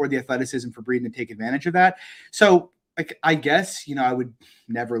or the athleticism for Breeden to take advantage of that. So I guess, I would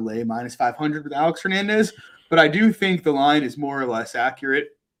never lay minus 500 with Alex Hernandez. But I do think the line is more or less accurate.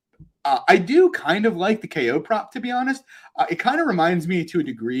 I do kind of like the KO prop, to be honest. It kind of reminds me to a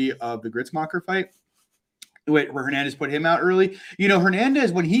degree of the Gritzmacher fight where Hernandez put him out early.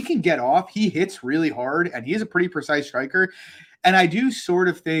 Hernandez, when he can get off, he hits really hard, and he is a pretty precise striker. And I do sort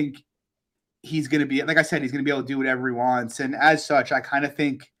of think he's going to be, like I said, he's going to be able to do whatever he wants. And as such, I kind of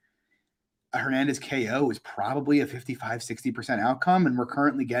think a Hernandez KO is probably a 55-60% outcome, and we're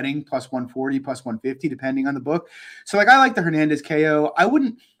currently getting plus 140, plus 150, depending on the book. So, I like the Hernandez KO. I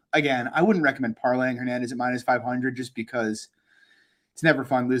wouldn't recommend parlaying Hernandez at minus 500 just because it's never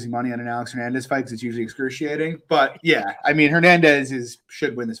fun losing money on an Alex Hernandez fight because it's usually excruciating. But yeah, Hernandez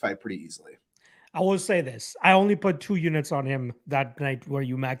should win this fight pretty easily. I will say this. I only put 2 units on him that night where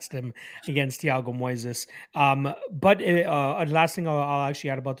you maxed him against Thiago Moises. But last thing I'll actually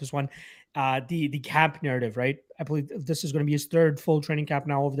add about this one, the camp narrative, right? I believe this is going to be his 3rd full training camp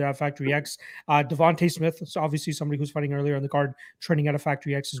now over there at Factory X. Devontae Smith is obviously somebody who's fighting earlier on the card, training at a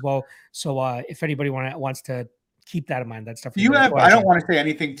Factory X as well. So if anybody wants to keep that in mind, that's definitely. I don't want to say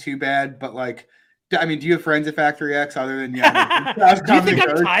anything too bad, but do you have friends at Factory X other than do you think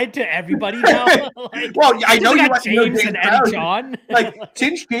I'm tied to everybody now? Well, I know you got James and Eddie John.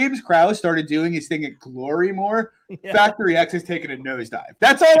 Since James Krause started doing his thing at Glory more, Factory X has taken a nosedive.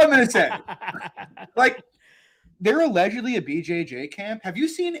 That's all I'm going to say. They're allegedly a BJJ camp. Have you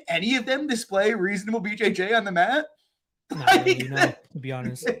seen any of them display reasonable BJJ on the mat? Not really, no, to be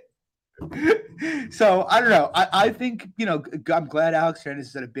honest. So I don't know. I think I'm glad Alex Hernandez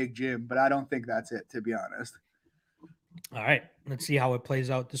is at a big gym, but I don't think that's it, to be honest. All right, let's see how it plays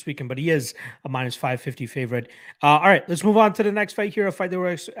out this weekend. But he is a minus 550 favorite. All right, let's move on to the next fight here. A fight that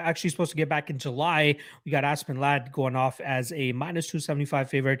we're actually supposed to get back in July. We got Aspen Ladd going off as a minus 275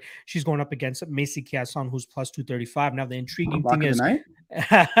 favorite. She's going up against Macy Chiasson, who's plus 235. Now, the intriguing Lock thing of the is,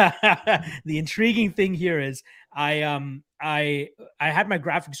 night. the intriguing thing here is, I had my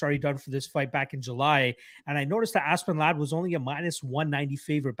graphics already done for this fight back in July, and I noticed that Aspen Ladd was only a minus 190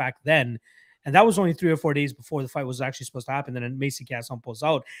 favorite back then. And that was only 3 or 4 days before the fight was actually supposed to happen. Then Macy Chiasson pulls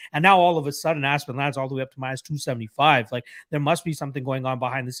out. And now all of a sudden, Aspen Ladd's all the way up to minus 275. Like, there must be something going on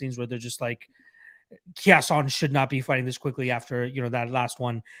behind the scenes where they're just like, Chiasson should not be fighting this quickly after, that last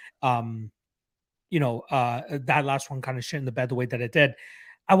one. That last one kind of shit in the bed the way that it did.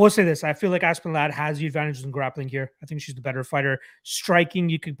 I will say this. I feel like Aspen Ladd has the advantage in grappling here. I think she's the better fighter. Striking,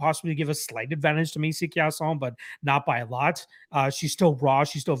 you could possibly give a slight advantage to Macy Chiasson, but not by a lot. She's still raw.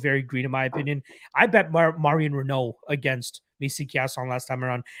 She's still very green, in my opinion. I bet Marion Renault against Macy Chiasson last time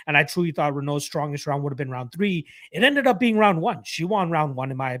around, and I truly thought Renault's strongest round would have been round 3. It ended up being round 1. She won round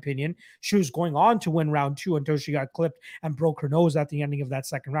 1, in my opinion. She was going on to win round 2 until she got clipped and broke her nose at the ending of that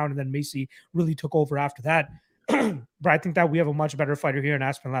second round, and then Macy really took over after that. But I think that we have a much better fighter here in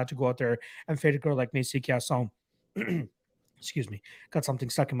Aspen Ladd to go out there and fade a girl like Macy Chiasson. Excuse me, got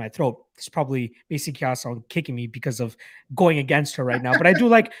something stuck in my throat. It's probably Macy Chiasson kicking me because of going against her right now. But I do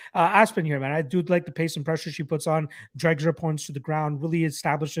like Aspen here, man. I do like the pace and pressure she puts on, drags her opponents to the ground, really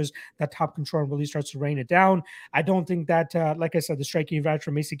establishes that top control and really starts to rain it down. I don't think that, like I said, the striking advantage for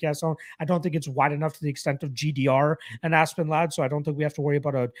Macy Chiasson, I don't think it's wide enough to the extent of GDR and Aspen Ladd. So I don't think we have to worry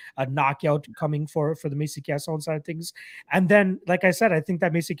about a knockout coming for the Macy Chiasson side of things. And then, like I said, I think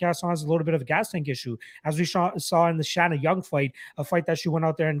that Macy Chiasson has a little bit of a gas tank issue, as we saw in the Shanna Young fight, a fight that she went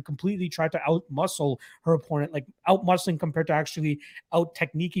out there and completely tried to out muscle her opponent, like out muscling compared to actually out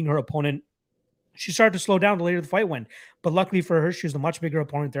techniquing her opponent. She started to slow down the later the fight went. But luckily for her, she was a much bigger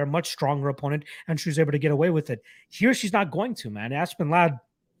opponent there, a much stronger opponent, and she was able to get away with it. Here, she's not going to, man. Aspen Ladd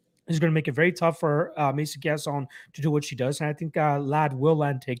is going to make it very tough for Macy Chiasson to do what she does. And I think Ladd will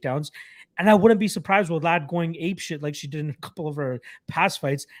land takedowns. And I wouldn't be surprised with Ladd going ape shit like she did in a couple of her past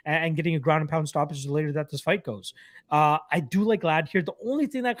fights and getting a ground and pound stoppage the later that this fight goes. I do like Ladd here. The only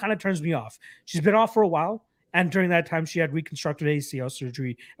thing that kind of turns me off, she's been off for a while. And during that time, she had reconstructive ACL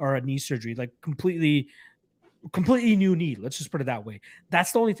surgery or a knee surgery, like completely new knee. Let's just put it that way.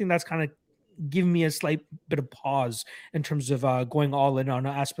 That's the only thing that's kind of giving me a slight bit of pause in terms of going all in on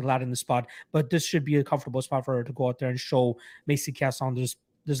Aspen Ladd in the spot. But this should be a comfortable spot for her to go out there and show Macy Chiasson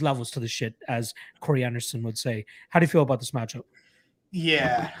there's levels to the shit, as Corey Anderson would say. How do you feel about this matchup?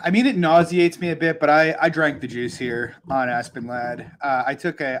 Yeah, I mean, it nauseates me a bit, but I drank the juice here on Aspen Ladd.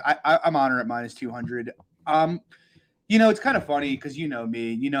 I'm on her at minus 200. It's kind of funny because you know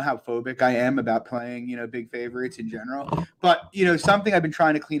me, you know how phobic I am about playing, big favorites in general. But, something I've been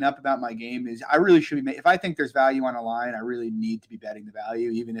trying to clean up about my game is I really should be, if I think there's value on a line, I really need to be betting the value,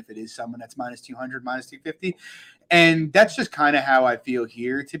 even if it is someone that's minus 200, minus 250. And that's just kind of how I feel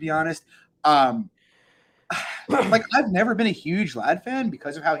here, to be honest. Like, I've never been a huge Ladd fan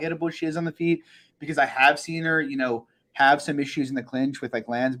because of how hittable she is on the feet, because I have seen her, have some issues in the clinch with like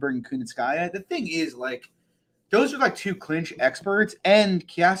Landsberg and Kunitskaya. The thing is, like, those are like two clinch experts, and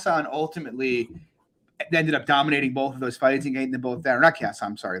Chiasson ultimately ended up dominating both of those fights and getting them both down. Or not Chiasson,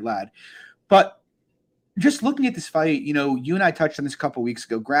 I'm sorry, Ladd. But just looking at this fight, you and I touched on this a couple weeks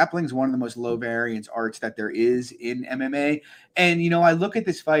ago. Grappling is one of the most low variance arts that there is in MMA. And, I look at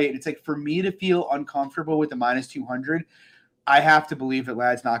this fight and it's like, for me to feel uncomfortable with the minus 200, I have to believe that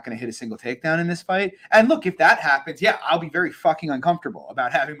Ladd's not going to hit a single takedown in this fight. And look, if that happens, yeah, I'll be very fucking uncomfortable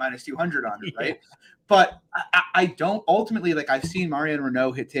about having minus 200 on it, right? But I don't ultimately, like, I've seen Marion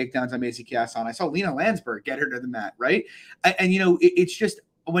Renault hit takedowns on Macy Chiasson. I saw Lena Landsberg get her to the mat, right? And it's just,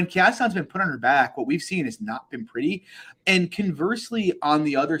 when Chiasson's been put on her back, what we've seen has not been pretty. And conversely, on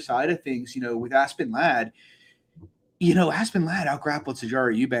the other side of things, with Aspen Ladd, Aspen Ladd out-grappled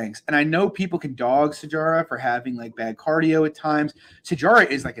Sijara Eubanks. And I know people can dog Sijara for having, like, bad cardio at times. Sijara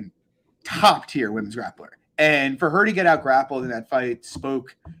is, like, a top-tier women's grappler. And for her to get out-grappled in that fight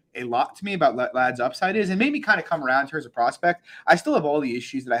spoke a lot to me about what Ladd's upside is and made me kind of come around to her as a prospect. I still have all the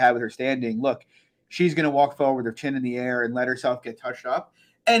issues that I had with her standing. Look, she's going to walk forward with her chin in the air and let herself get touched up.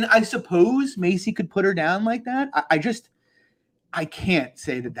 And I suppose Macy could put her down like that. I can't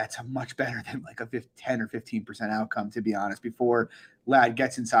say that that's a much better than like a 10 or 15% outcome, to be honest, before Ladd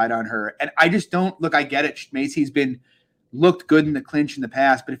gets inside on her. And I just don't look, I get it. Macy's looked good in the clinch in the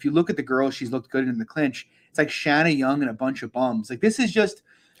past, but if you look at the girls she's looked good in the clinch, it's like Shanna Young and a bunch of bums. Like, this is just.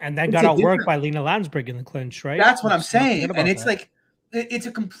 And then got outworked by Lena Landsberg in the clinch, right? That's what I'm saying. And it's like, it's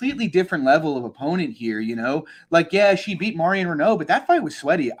a completely different level of opponent here, you know? Like, yeah, she beat Marion Renault, but that fight was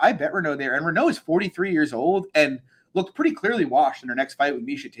sweaty. I bet Renault there. And Renault is 43 years old and looked pretty clearly washed in her next fight with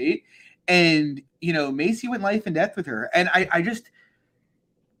Miesha Tate. And, you know, Macy went life and death with her. And I just,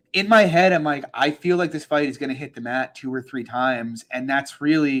 in my head, I'm like, I feel like this fight is going to hit the mat 2 or 3 times. And that's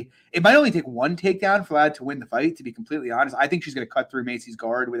really, it might only take one takedown for Ladd to win the fight, to be completely honest. I think she's going to cut through Macy's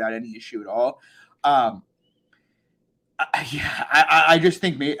guard without any issue at all. I just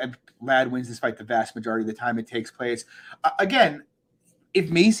think Ladd wins this fight the vast majority of the time it takes place. Again, if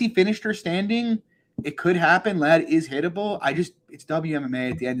Macy finished her standing, it could happen. Ladd is hittable. It's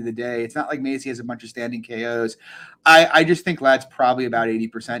WMMA at the end of the day. It's not like Macy has a bunch of standing KOs. I just think Ladd's probably about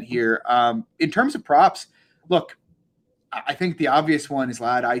 80% here. In terms of props, look, I think the obvious one is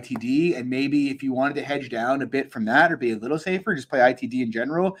Ladd ITD, and maybe if you wanted to hedge down a bit from that or be a little safer, just play ITD in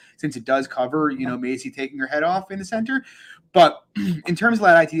general, since it does cover, you know, Macy taking her head off in the center. But in terms of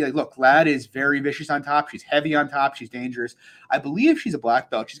Ladd ITD, like, look, Ladd is very vicious on top. She's heavy on top. She's dangerous. I believe she's a black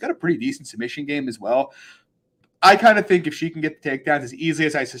belt. She's got a pretty decent submission game as well. I kind of think if she can get the takedowns as easily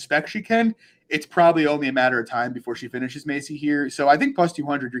as I suspect she can, it's probably only a matter of time before she finishes Macy here. So I think plus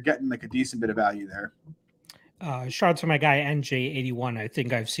 200, you're getting like a decent bit of value there. Shout out to my guy NJ81. I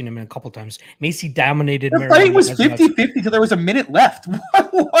think I've seen him a couple times. Macy dominated. The fight was 50-50 till there was a minute left.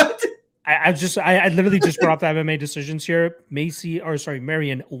 What? I literally just brought up the MMA decisions here.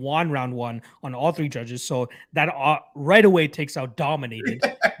 Marion won round 1 on all 3 judges. So that right away takes out dominated.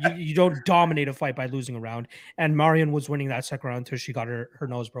 you don't dominate a fight by losing a round. And Marion was winning that second round until she got her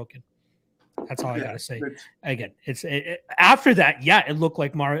nose broken. That's all I gotta say. Again, after that, yeah, it looked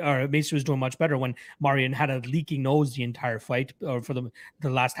like Macy was doing much better when Marion had a leaking nose the entire fight, or for the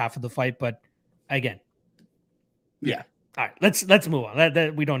last half of the fight. But again, yeah. All right, let's move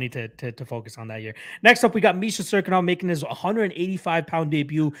on. We don't need to focus on that here. Next up, we got Misha Cirkunov making his 185-pound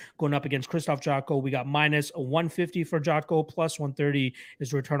debut, going up against Krzysztof Jotko. We got minus 150 for Jotko, plus 130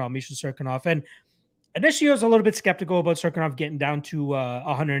 is return on Misha Cirkunov. And initially, I was a little bit skeptical about Cirkunov getting down to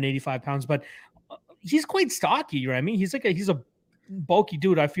 185 pounds, but he's quite stocky, right? I mean, he's a bulky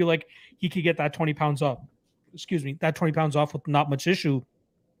dude. I feel like he could get that 20 pounds off. Excuse me, that 20 pounds off with not much issue.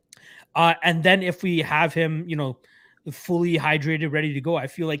 And then if we have him, you know, fully hydrated, ready to go, I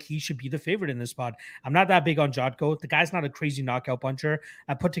feel like he should be the favorite in this spot. I'm not that big on Jotko. The guy's not a crazy knockout puncher.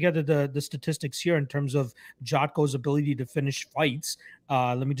 I put together the statistics here in terms of Jotko's ability to finish fights.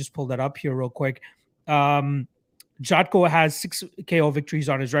 Let me just pull that up here real quick. Jotko has 6 KO victories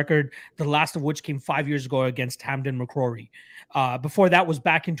on his record, the last of which came 5 years ago against Tamdan McCrory. Before that was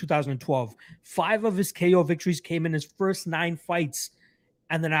back in 2012. 5 of his KO victories came in his first 9 fights.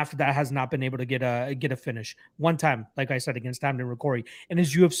 And then after that, has not been able to get a finish. One time, like I said, against Tamdan McCrory. In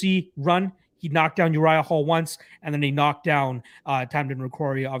his UFC run, he knocked down Uriah Hall once, and then he knocked down Tamdan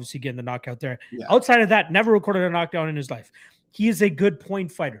McCrory, obviously getting the knockout there. Yeah. Outside of that, never recorded a knockdown in his life. He is a good point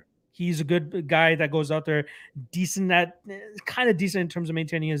fighter. He's a good guy that goes out there, kind of decent in terms of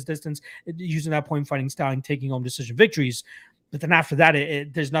maintaining his distance, using that point fighting style and taking home decision victories. But then after that,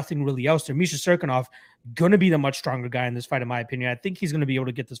 there's nothing really else there. Misha Cirkunov going to be the much stronger guy in this fight, in my opinion. I think he's going to be able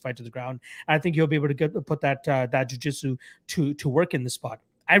to get this fight to the ground. I think he'll be able to put that jiu-jitsu to work in the spot.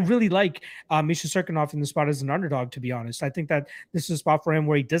 I really like Misha Cirkunov in the spot as an underdog, to be honest. I think that this is a spot for him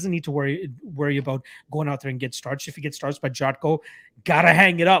where he doesn't need to worry about going out there and get starched. If he gets starched by Jotko, gotta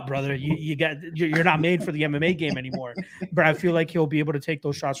hang it up, brother. You're not made for the MMA game anymore. But I feel like he'll be able to take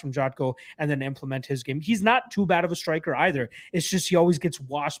those shots from Jotko and then implement his game. He's not too bad of a striker either. It's just he always gets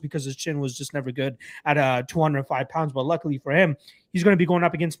washed because his chin was just never good at 205 pounds. But luckily for him, he's going to be going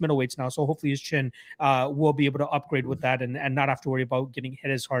up against middleweights now, so hopefully his chin will be able to upgrade with that and not have to worry about getting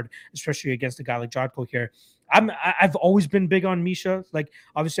hit as hard, especially against a guy like Jotko here. I've always been big on Misha. Like,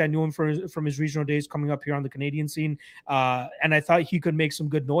 obviously, I knew him from his regional days coming up here on the Canadian scene, and I thought he could make some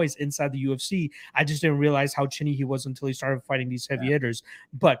good noise inside the UFC. I just didn't realize how chinny he was until he started fighting these heavy hitters.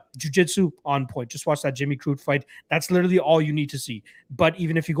 But jiu-jitsu on point. Just watch that Jimmy Crute fight. That's literally all you need to see. But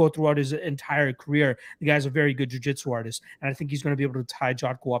even if you go throughout his entire career, the guy's a very good jiu-jitsu artist, and I think he's going to be able to tie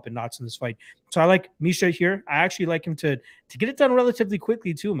Jotko up in knots in this fight. So I like Misha here. I actually like him to get it done relatively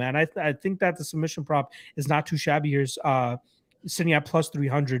quickly too, man. I think that the submission prop is not too shabby here, sitting at plus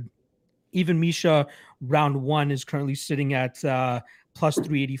 300. Even Misha round 1 is currently sitting at plus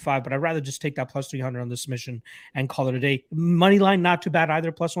 385, but I'd rather just take that plus 300 on the submission and call it a day. Money line, not too bad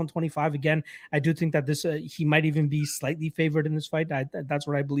either, plus 125. Again, I do think that this he might even be slightly favored in this fight. That's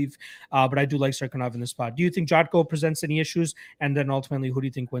what I believe, but I do like Cirkunov in this spot. Do you think Jotko presents any issues? And then ultimately, who do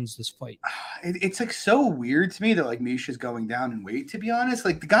you think wins this fight? It's like so weird to me that like Misha's going down in weight, to be honest.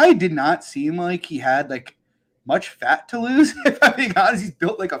 Like, the guy did not seem like he had like much fat to lose. If I'm being honest, he's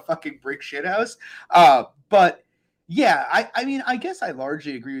built like a fucking brick shithouse. But yeah, I mean, I guess I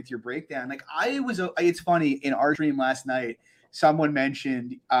largely agree with your breakdown. Like it's funny, in our stream last night, someone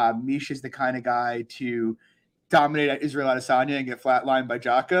mentioned Misha's the kind of guy to dominate Israel Adesanya and get flatlined by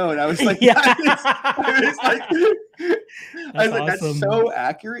Jocko, and I was like, Yeah. That's so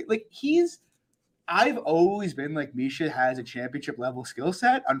accurate. Like I've always been like, Misha has a championship level skill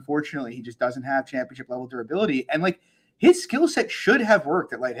set. Unfortunately, he just doesn't have championship level durability. And like, his skill set should have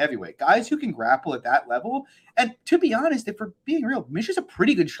worked at light heavyweight. Guys who can grapple at that level. And to be honest, if we're being real, Misha's a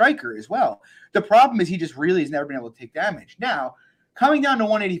pretty good striker as well. The problem is he just really has never been able to take damage. Now, coming down to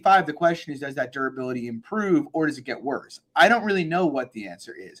 185, the question is, does that durability improve or does it get worse? I don't really know what the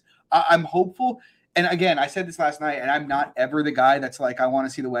answer is. I'm hopeful. And again, I said this last night, and I'm not ever the guy that's like, I want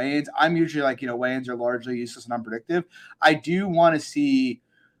to see the weigh-ins. I'm usually like, weigh-ins are largely useless and unpredictable. I do want to see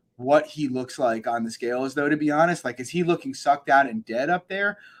what he looks like on the scales, though, to be honest. Like, is he looking sucked out and dead up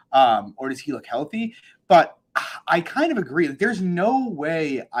there? Or does he look healthy? But I kind of agree. Like, there's no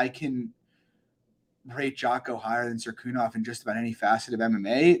way I can rate Jocko higher than Cirkunov in just about any facet of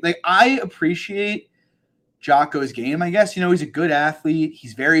MMA. Like, I appreciate Jocko's game, I guess. He's a good athlete.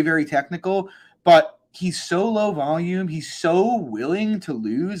 He's very, very technical. But he's so low volume. He's so willing to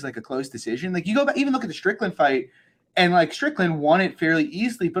lose like a close decision. Like, you go back, even look at the Strickland fight, and like Strickland won it fairly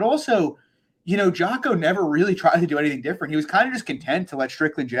easily. But also, Jocko never really tried to do anything different. He was kind of just content to let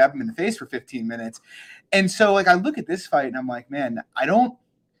Strickland jab him in the face for 15 minutes. And so, like, I look at this fight and I'm like, man,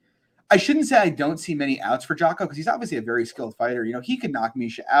 I shouldn't say I don't see many outs for Jocko, because he's obviously a very skilled fighter. He could knock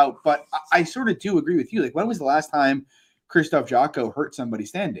Misha out. But I sort of do agree with you. Like, when was the last time Krzysztof Jocko hurt somebody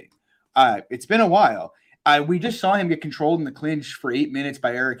standing? It's been a while. We just saw him get controlled in the clinch for 8 minutes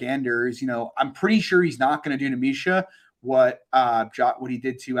by Eric Anders. I'm pretty sure he's not going to do to Misha what he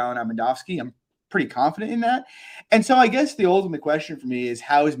did to Alan Amandowski. I'm pretty confident in that. And so I guess the ultimate question for me is,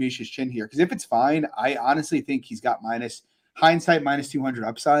 how is Misha's chin here? Because if it's fine, I honestly think he's got hindsight minus 200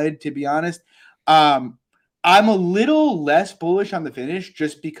 upside, to be honest. I'm a little less bullish on the finish,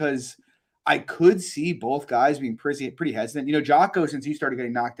 just because I could see both guys being pretty hesitant. Jocko, since he started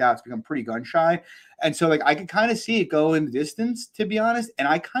getting knocked out, has become pretty gun shy. And so, like, I could kind of see it go in the distance, to be honest. And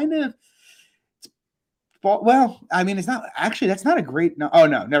I kind of, I mean, it's not actually, that's not a great, no. Oh,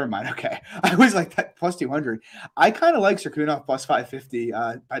 no, never mind. Okay. I was like, that plus 200. I kind of like Cirkunov plus 550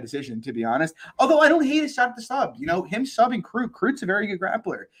 by decision, to be honest. Although I don't hate his shot at the sub. Him subbing Crute. Crute's a very good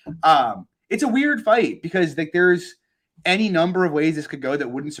grappler. It's a weird fight because, like, there's any number of ways this could go that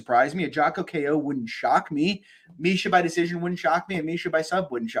wouldn't surprise me. A Jocko KO wouldn't shock me. Misha by decision wouldn't shock me. And Misha by sub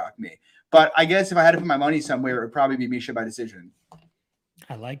wouldn't shock me. But I guess if I had to put my money somewhere, it would probably be Misha by decision.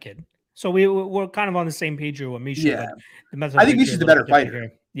 I like it. So we're kind of on the same page here with Misha. Yeah. But I think Misha's the better fighter.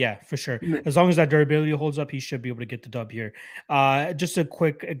 Here. Yeah, for sure. As long as that durability holds up, he should be able to get the dub here. Just a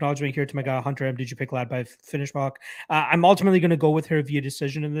quick acknowledgement here to my guy, Hunter M. Did you pick Lad by finish block? I'm ultimately going to go with her via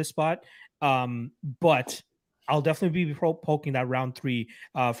decision in this spot. But I'll definitely be poking that round 3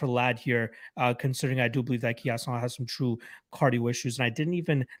 for Lad here, considering I do believe that Kiasano has some true cardio issues. And I didn't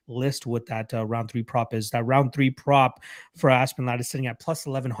even list what that round 3 prop is. That round 3 prop for Aspen Lad is sitting at plus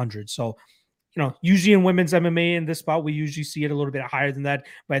 1100. So, usually in women's MMA in this spot, we usually see it a little bit higher than that.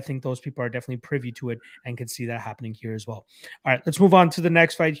 But I think those people are definitely privy to it and can see that happening here as well. All right, let's move on to the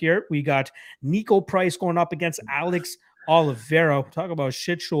next fight here. We got Niko Price going up against Alex Oliveira. Talk about a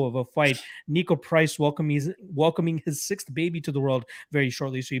shit show of a fight. Niko Price welcoming his 6th baby to the world very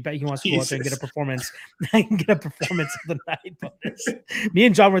shortly. So you bet he wants to go out there and get a performance of the night bonus. Me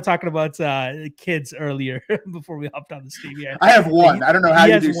and John were talking about kids earlier before we hopped on the stream here. I have one. I don't know how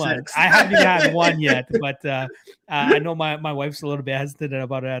you do 6. I haven't even had one yet, but I know my wife's a little bit hesitant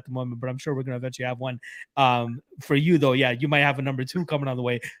about it at the moment, but I'm sure we're going to eventually have one. For you, though, yeah, you might have a number 2 coming on the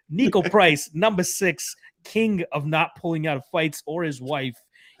way. Niko Price, number 6, king of not pulling out of fights, or his wife.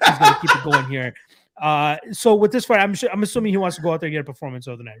 He's going to keep it going here. So with this fight, I'm assuming he wants to go out there and get a performance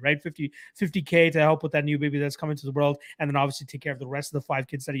of the night, right? 50K to help with that new baby that's coming to the world, and then obviously take care of the rest of the 5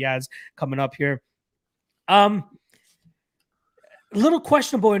 kids that he has coming up here. A little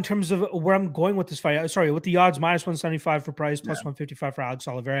questionable in terms of where I'm going with this fight. Sorry, with the odds minus 175 for Price, plus 155 for Alex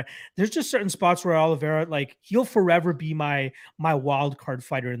Oliveira. There's just certain spots where Oliveira, like, he'll forever be my wild card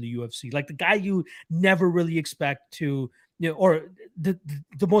fighter in the UFC. Like, the guy you never really expect to, or the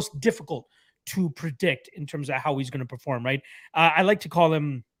most difficult to predict in terms of how he's going to perform, right? I like to call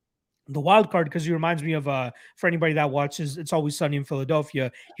him the wild card because he reminds me of for anybody that watches It's Always Sunny in Philadelphia,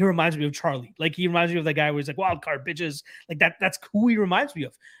 he reminds me of Charlie. Like, he reminds me of the guy where he's like, wild card bitches. Like, that's who he reminds me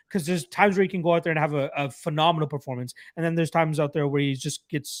of, because there's times where he can go out there and have a phenomenal performance, and then there's times out there where he just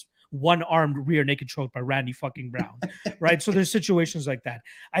gets one-armed rear naked choke by Randy fucking Brown, right? So there's situations like that.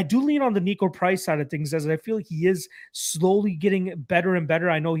 I do lean on the Nico Price side of things, as I feel he is slowly getting better and better.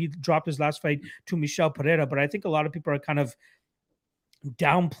 I know he dropped his last fight to Michel Pereira, but I think a lot of people are kind of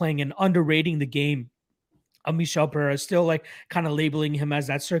downplaying and underrating the game of Michel Pereira, still like kind of labeling him as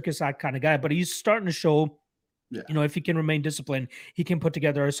that circus act kind of guy, but he's starting to show, if he can remain disciplined, he can put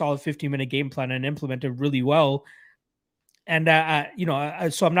together a solid 15-minute game plan and implement it really well. And,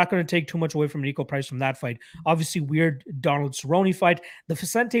 so I'm not going to take too much away from Nico Price from that fight. Obviously, weird Donald Cerrone fight. The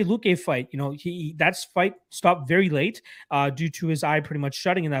Vicente Luque fight, that fight stopped very late due to his eye pretty much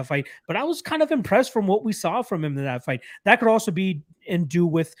shutting in that fight. But I was kind of impressed from what we saw from him in that fight. That could also be in due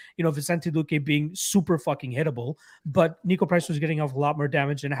with, Vicente Luque being super fucking hittable. But Nico Price was getting off a lot more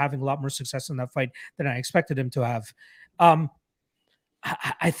damage and having a lot more success in that fight than I expected him to have.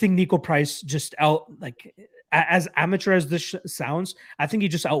 I think Nico Price just as amateur as this sounds, I think he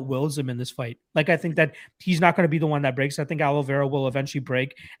just outwills him in this fight. Like, I think that he's not going to be the one that breaks. I think Oliveira will eventually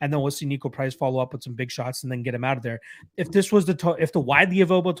break, and then we'll see Nico Price follow up with some big shots and then get him out of there. If this was if the widely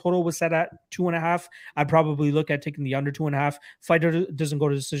available total was set at 2.5, I'd probably look at taking the under 2.5. Fighter doesn't go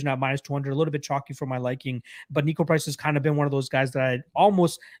to decision at -200, a little bit chalky for my liking, but Nico Price has kind of been one of those guys that I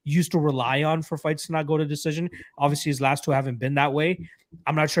almost used to rely on for fights to not go to decision. Obviously, his last two haven't been that way.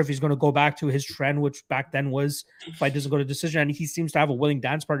 I'm not sure if he's going to go back to his trend, which back then was fight doesn't go to decision. And he seems to have a willing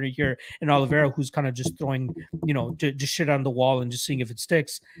dance partner here in Oliveira, who's kind of just throwing, just shit on the wall and just seeing if it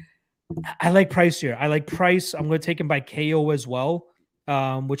sticks. I like Price here. I like Price. I'm going to take him by KO as well,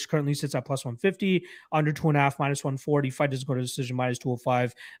 which currently sits at +150, under 2.5, -140. Fight doesn't go to decision,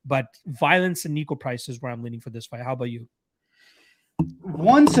 -205. But violence and Nico Price is where I'm leaning for this fight. How about you?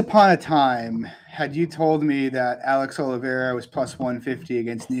 Once upon a time, had you told me that Alex Oliveira was +150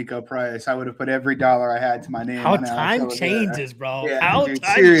 against Nico Price, I would have put every dollar I had to my name. How time changes, bro. Yeah, How dude,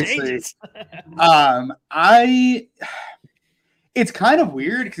 time seriously. changes. It's kind of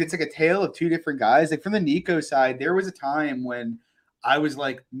weird because it's like a tale of two different guys. Like, from the Nico side, there was a time when I was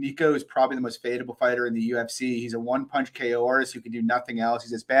like, Nico is probably the most fadeable fighter in the UFC. He's a one-punch KO artist who can do nothing else.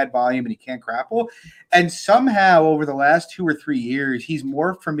 He's this bad volume and he can't grapple. And somehow over the last 2 or 3 years, he's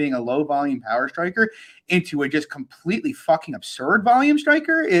morphed from being a low-volume power striker into a just completely fucking absurd volume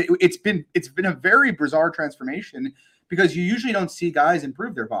striker. It's been a very bizarre transformation because you usually don't see guys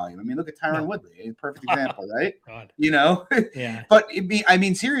improve their volume. I mean, look at Tyron Woodley, a perfect example, right? God. Yeah. But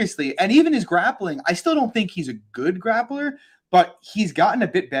seriously, and even his grappling, I still don't think he's a good grappler. But he's gotten a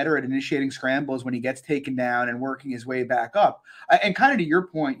bit better at initiating scrambles when he gets taken down and working his way back up. And kind of to your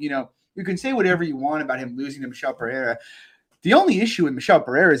point, you can say whatever you want about him losing to Michel Pereira. The only issue in Michel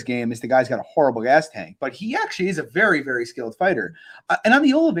Pereira's game is the guy's got a horrible gas tank, but he actually is a very, very skilled fighter. And on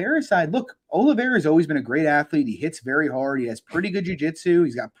the Oliveira side, look, Oliveira has always been a great athlete. He hits very hard. He has pretty good jiu-jitsu.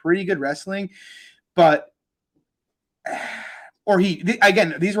 He's got pretty good wrestling. But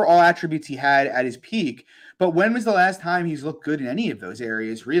these were all attributes he had at his peak. But when was the last time he's looked good in any of those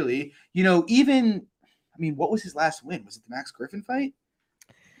areas, really? What was his last win? Was it the Max Griffin fight?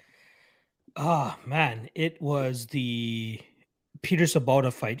 Oh, man. It was the Peter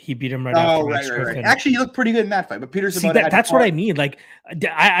Sabota fight. He beat him right after Max Griffin. Right. Actually, he looked pretty good in that fight, but Peter Sabota that's what I mean. Like,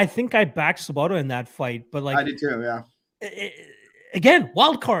 I think I backed Sabota in that fight, but like... I did too, yeah. Again,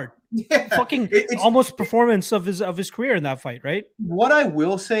 wild card. Yeah. Fucking it's almost performance of his career in that fight, right? What I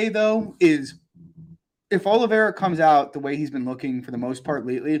will say, though, is if Oliveira comes out the way he's been looking for the most part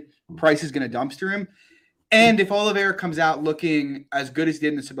lately, Price is going to dumpster him. And if Oliveira comes out looking as good as he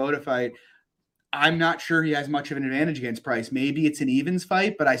did in the Sabota fight, I'm not sure he has much of an advantage against Price. Maybe it's an evens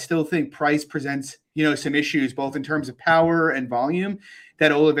fight, but I still think Price presents, some issues both in terms of power and volume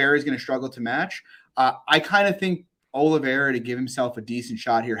that Oliveira is going to struggle to match. I kind of think Oliveira, to give himself a decent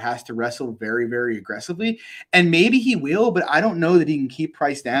shot here, has to wrestle very, very aggressively. And maybe he will, but I don't know that he can keep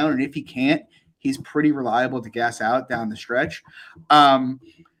Price down. And if he can't, he's pretty reliable to gas out down the stretch. So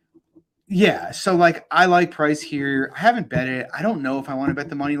I like Price here. I haven't bet it. I don't know if I want to bet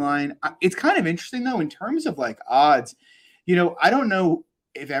the money line. It's kind of interesting, though, in terms of odds. I don't know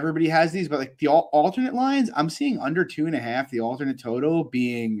if everybody has these, but the alternate lines, I'm seeing under 2.5, the alternate total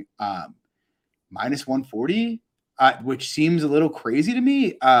being -140, which seems a little crazy to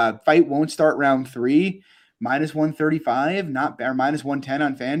me. Fight won't start round 3. -135, not bad, or -110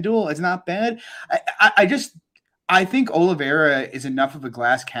 on FanDuel. It's not bad. I think Oliveira is enough of a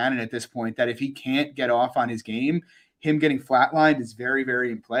glass cannon at this point that if he can't get off on his game, him getting flatlined is very,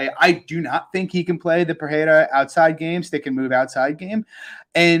 very in play. I do not think he can play the Pereira outside game, stick and move outside game.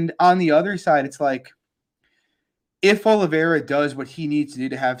 And on the other side, it's if Oliveira does what he needs to do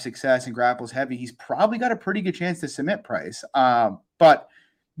to have success and grapples heavy, he's probably got a pretty good chance to submit Price. But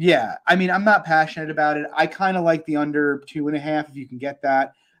Yeah, I mean, I'm not passionate about it. I kind of like the under 2.5 if you can get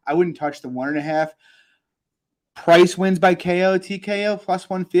that. I wouldn't touch the 1.5. Price wins by KO, TKO plus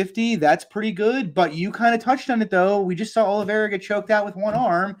 150. That's pretty good. But you kind of touched on it though. We just saw Oliveira get choked out with one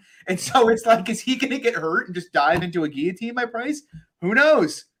arm, and so it's like, is he going to get hurt and just dive into a guillotine by Price? Who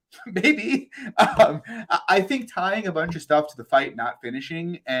knows? Maybe. I think tying a bunch of stuff to the fight, not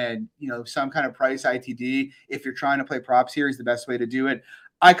finishing, and some kind of Price ITD, if you're trying to play props here, is the best way to do it.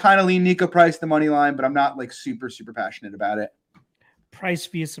 I kind of lean Nico Price the money line, but I'm not like super passionate about it. Price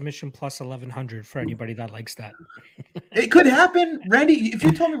via submission plus 1100 for anybody that likes that. It could happen. Randy, if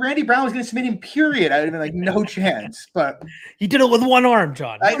you told me Randy Brown was going to submit him, period, I would have been like, no chance. But he did it with one arm,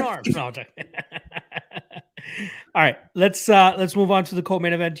 John. One arm. No, all right, let's move on to the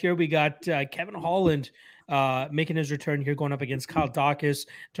co-main event here. We got Kevin Holland making his return here, going up against Kyle Daukaus.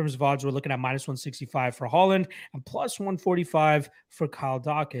 In terms of odds, we're looking at minus 165 for Holland and plus 145 for Kyle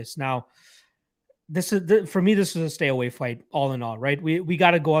Daukaus. Now, this is for me. This is a stay away fight, all in all, right? We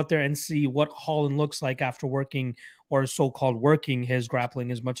got to go out there and see what Holland looks like after working, or so-called working, his grappling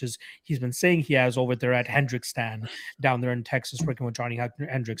as much as he's been saying he has over there at Hendrickson down there in Texas, working with Johnny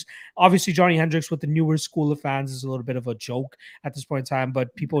Hendricks. Obviously, Johnny Hendricks with the newer school of fans is a little bit of a joke at this point in time,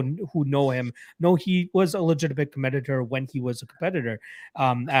 but people who know him know he was a legitimate competitor when he was a competitor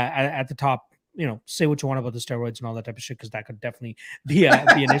at the top. Say what you want about the steroids and all that type of shit, because that could definitely be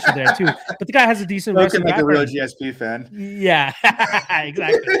an issue there too. But the guy has a decent wrestling like background. A real GSP fan. Yeah,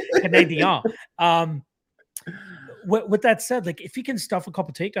 exactly. With that said, like if he can stuff a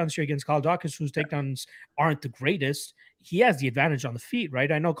couple takedowns here against Kyle Daukaus, whose takedowns aren't the greatest, he has the advantage on the feet,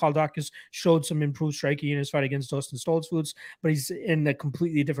 right? I know Kyle Daukaus showed some improved striking in his fight against Dustin Stoltzfus, but he's in a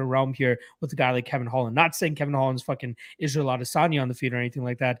completely different realm here with a guy like Kevin Holland. Not saying Kevin Holland's fucking Israel Adesanya on the feet or anything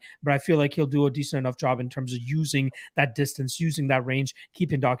like that, but I feel like he'll do a decent enough job in terms of using that distance, using that range,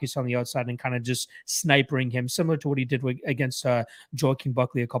 keeping Daukaus on the outside and kind of just snipering him, similar to what he did against Joaquin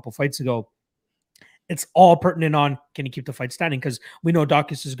Buckley a couple fights ago. It's all pertinent on, can he keep the fight standing? Because we know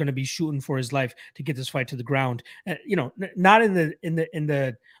Daukaus is going to be shooting for his life to get this fight to the ground. Not in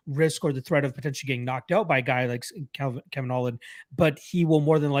the risk or the threat of potentially getting knocked out by a guy like Kevin Holland, but he will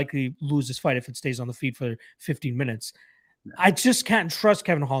more than likely lose this fight if it stays on the feet for 15 minutes. I just can't trust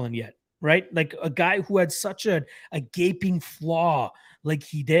Kevin Holland yet, right? Like a guy who had such a gaping flaw like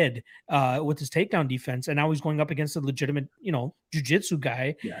he did with his takedown defense, and now he's going up against a legitimate, jiu-jitsu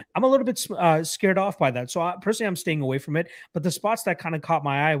guy. Yeah. I'm a little bit scared off by that. So personally, I'm staying away from it. But the spots that kind of caught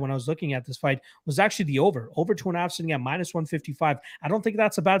my eye when I was looking at this fight was actually the over 2.5 sitting at minus 155. I don't think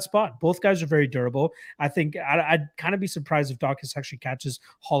that's a bad spot. Both guys are very durable. I think I'd kind of be surprised if Daukaus actually catches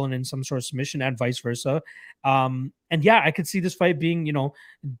Holland in some sort of submission and vice versa. And yeah, I could see this fight being,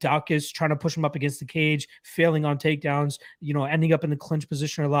 Daukaus trying to push him up against the cage, failing on takedowns, ending up in the clinch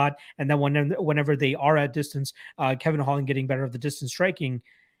position a lot. And then whenever they are at distance, Kevin Holland getting better of the distance striking.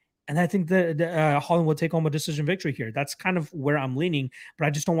 And I think that Holland will take home a decision victory here. That's kind of where I'm leaning, but I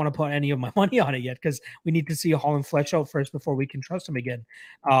just don't want to put any of my money on it yet because we need to see Holland flesh out first before we can trust him again.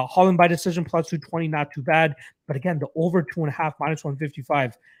 Holland by decision plus 220, not too bad. But again, the over 2.5 minus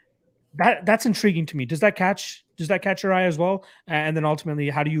 155. That's intriguing to me. Does that catch your eye as well? And then ultimately,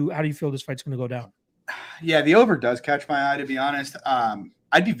 how do you feel this fight's going to go down? Yeah, the over does catch my eye, to be honest.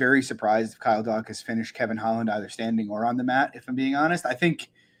 I'd be very surprised if Kyle Daukaus finished Kevin Holland either standing or on the mat, if I'm being honest. I think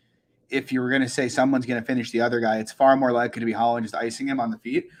if you were going to say someone's going to finish the other guy, it's far more likely to be Holland just icing him on the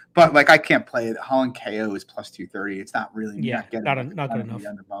feet. But I can't play it. Holland KO is plus 230. It's not really not good enough.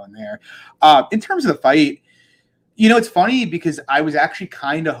 Underbone there. In terms of the fight, it's funny because I was actually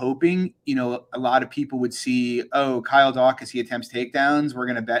kind of hoping, a lot of people would see, Kyle Daukaus, he attempts takedowns. We're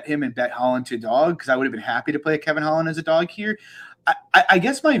going to bet him and bet Holland to dog because I would have been happy to play Kevin Holland as a dog here. I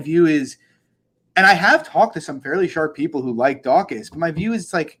guess my view is, and I have talked to some fairly sharp people who like Daukaus, but my view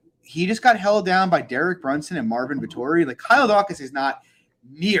is he just got held down by Derek Brunson and Marvin Vettori. Kyle Daukaus is not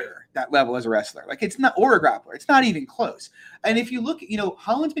near that level as a wrestler. It's not, or a grappler. It's not even close. And if you look,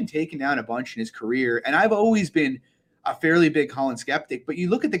 Holland's been taken down a bunch in his career, and I've always been a fairly big Holland skeptic, but you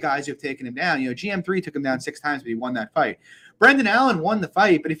look at the guys who have taken him down. GM3 took him down 6 times, but he won that fight. Brendan Allen won the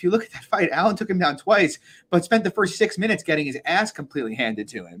fight, but if you look at that fight, Allen took him down twice, but spent the first 6 minutes getting his ass completely handed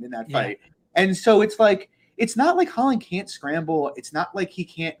to him in that fight. And so it's not like Holland can't scramble. It's not like he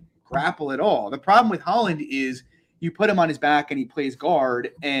can't grapple at all. The problem with Holland is you put him on his back and he plays guard,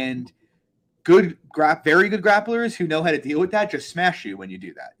 and very good grapplers who know how to deal with that just smash you when you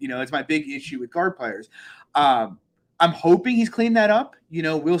do that. It's my big issue with guard players. I'm hoping he's cleaned that up.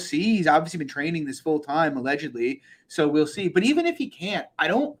 We'll see. He's obviously been training this full time, allegedly. So we'll see. But even if he can't,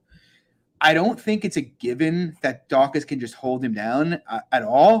 I don't think it's a given that Dawkins can just hold him down at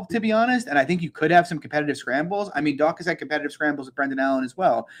all, to be honest. And I think you could have some competitive scrambles. I mean, Dawkins had competitive scrambles with Brendan Allen as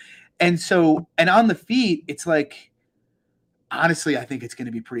well. And so, and on the feet, it's like, honestly, I think it's going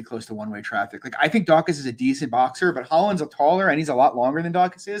to be pretty close to one-way traffic. Like, I think Dawkins is a decent boxer, but Holland's a taller and he's a lot longer than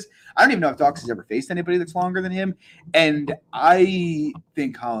Dawkins is. I don't even know if Dawkins has ever faced anybody that's longer than him. And I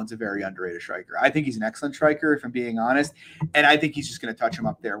think Holland's a very underrated striker. I think he's an excellent striker, if I'm being honest. And I think he's just going to touch him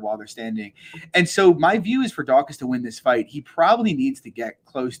up there while they're standing. And so my view is for Dawkins to win this fight, he probably needs to get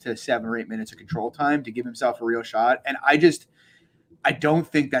close to 7 or 8 minutes of control time to give himself a real shot. And I don't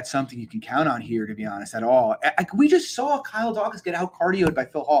think that's something you can count on here, to be honest, at all. We just saw Kyle Dawkins get out cardioed by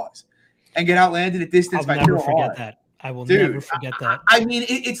Phil Hawes and get outlanded at distance by Phil Hawes. I'll never forget that. I will never forget that. I mean,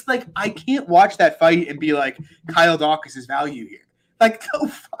 it's like I can't watch that fight and be like, Kyle Dawkins is value here. Like, no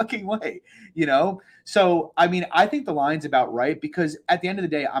fucking way, you know? So, I mean, I think the line's about right because at the end of the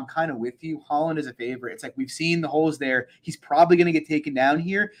day, I'm kind of with you. Holland is a favorite. It's like we've seen the holes there. He's probably going to get taken down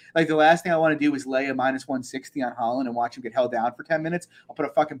here. Like, the last thing I want to do is lay a minus 160 on Holland and watch him get held down for 10 minutes. I'll put a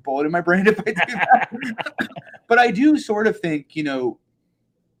fucking bullet in my brain if I do that. But I do sort of think, you know,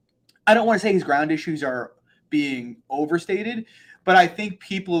 I don't want to say his ground issues are being overstated, but I think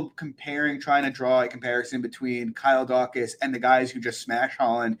people trying to draw a comparison between Kyle Dawkins and the guys who just smash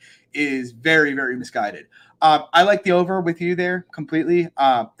Holland is very, very misguided. I like the over with you there completely.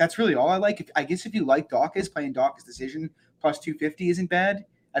 That's really all I like. I guess if you like Dawkins, playing Dawkins decision plus 250 isn't bad.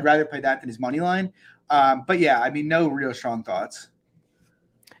 I'd rather play that than his money line. But yeah, I mean, no real strong thoughts.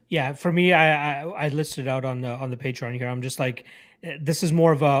 Yeah, for me, I listed out on the Patreon here. I'm just like, this is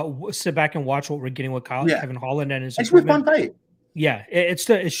more of a sit back and watch what we're getting with Kevin Holland and his. It's a fun fight. Yeah, it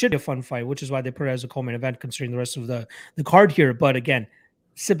should be a fun fight, which is why they put it as a co-main event, considering the rest of the card here. But again,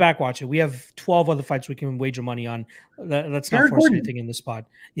 sit back, watch it. We have 12 other fights we can wager money on. Let's not force anything in the spot.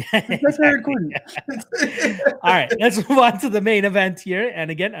 Yeah, exactly. All right, let's move on to the main event here.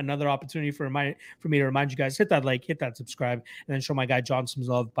 And again, another opportunity for me to remind you guys, hit that like, hit that subscribe, and then show my guy John some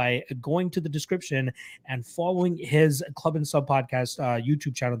love by going to the description and following his Club and Sub podcast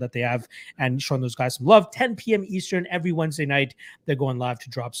YouTube channel that they have and showing those guys some love. 10 p.m. Eastern every Wednesday night. They're going live to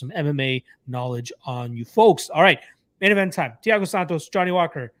drop some MMA knowledge on you folks. All right. Main event time. Thiago Santos, Johnny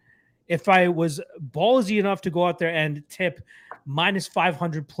Walker. If I was ballsy enough to go out there and tip minus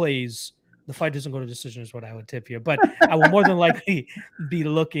 500 plays, the fight doesn't go to decision is what I would tip here. But I will more than likely be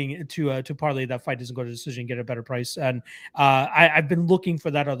looking to parlay that fight doesn't go to decision, get a better price. And I've been looking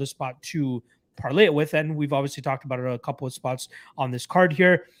for that other spot to parlay it with. And we've obviously talked about it a couple of spots on this card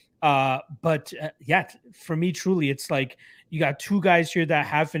here. But for me, truly, it's like you got two guys here that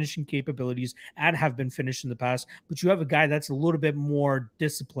have finishing capabilities and have been finished in the past, but you have a guy that's a little bit more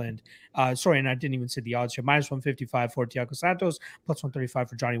disciplined. Sorry, and I didn't even say the odds here. Minus 155 for Thiago Santos, plus 135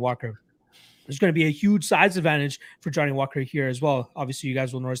 for Johnny Walker. There's going to be a huge size advantage for Johnny Walker here as well. Obviously, you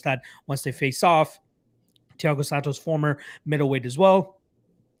guys will notice that once they face off. Thiago Santos, former middleweight as well.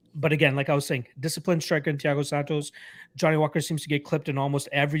 But again, like I was saying, disciplined striker in Thiago Santos. Johnny Walker seems to get clipped in almost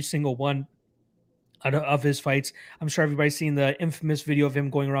every single one of his fights. I'm sure everybody's seen the infamous video of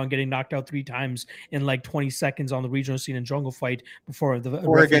him going around getting knocked out 3 times in like 20 seconds on the regional scene in Jungle Fight before the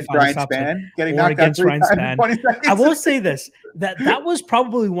or against Ryan Spann, getting knocked out 3 times in 20 seconds. I will say this, that was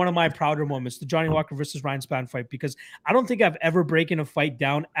probably one of my prouder moments, the Johnny Walker versus Ryan Spann fight, because I don't think I've ever broken a fight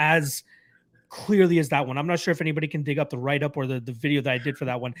down as clearly as that one. I'm not sure if anybody can dig up the write-up or the video that I did for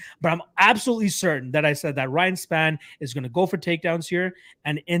that one, but I'm absolutely certain that I said that Ryan Spann is going to go for takedowns here,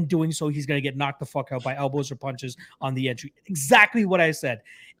 and in doing so, he's going to get knocked the fuck out by elbows or punches on the entry. Exactly what I said.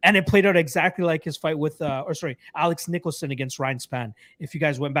 And it played out exactly like his fight with, Alex Nicholson against Ryan Spann. If you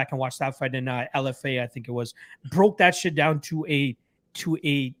guys went back and watched that fight in LFA, I think it was, broke that shit down to a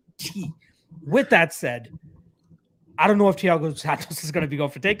T. With that said, I don't know if Thiago Santos is going to be going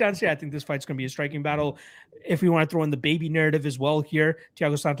for takedowns here. I think this fight's going to be a striking battle. If we want to throw in the baby narrative as well here,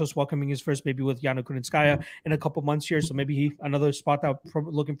 Thiago Santos welcoming his first baby with Yana Kunitskaya in a couple months here. So maybe another spot that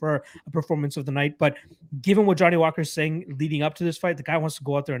looking for a performance of the night. But given what Johnny Walker is saying leading up to this fight, the guy wants to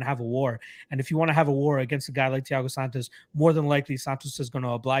go out there and have a war. And if you want to have a war against a guy like Thiago Santos, more than likely Santos is going to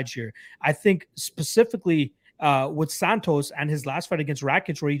oblige here. I think specifically with Santos and his last fight against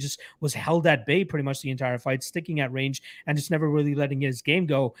Rakic, where he just was held at bay pretty much the entire fight, sticking at range and just never really letting his game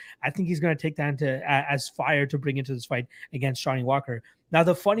go. I think he's going to take that as fire to bring into this fight against Johnny Walker. Now,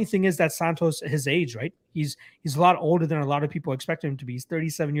 the funny thing is that Santos, his age, right? He's a lot older than a lot of people expect him to be. He's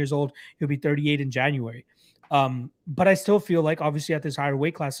 37 years old. He'll be 38 in January. But I still feel like obviously at this higher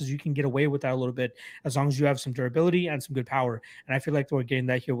weight classes, you can get away with that a little bit as long as you have some durability and some good power. And I feel like we're getting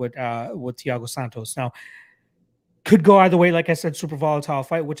that here with Thiago Santos. Now, Could go either way. Like I said, super volatile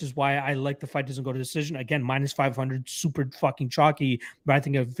fight, which is why I like the fight doesn't go to decision. Again, minus 500, super fucking chalky, but I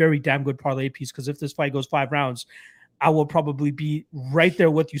think a very damn good parlay piece. Because if this fight goes 5 rounds, I will probably be right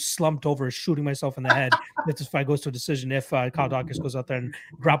there with you, slumped over, shooting myself in the head if this fight goes to a decision. If Kyle Dawkins goes out there and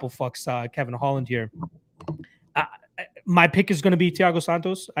grapple fucks Kevin Holland here. My pick is going to be Thiago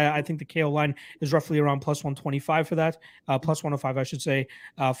Santos. I think the KO line is roughly around plus 125 for that, plus 105, I should say.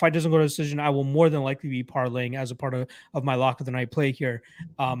 Fight doesn't go to decision, I will more than likely be parlaying as a part of my lock of the night play here.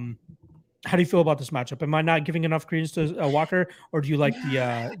 How do you feel about this matchup? Am I not giving enough credence to Walker, or do you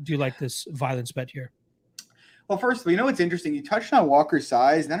like this violence bet here? Well, first of all, you know what's interesting? You touched on Walker's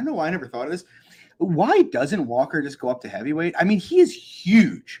size, and I don't know why I never thought of this. Why doesn't Walker just go up to heavyweight? I mean, he is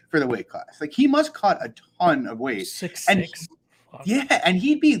huge for the weight class. Like, he must cut a ton of weight. 6'6". Yeah, and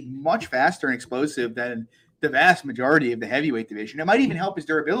he'd be much faster and explosive than the vast majority of the heavyweight division. It might even help his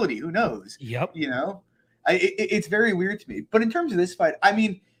durability. Who knows? Yep. You know, it's very weird to me. But in terms of this fight, I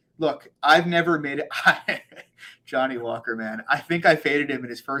mean, look, I've never made it. Johnny Walker, man. I think I faded him in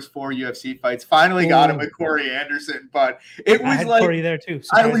his first 4 UFC fights. Finally got him with Corey Anderson, but it was like Corey there too.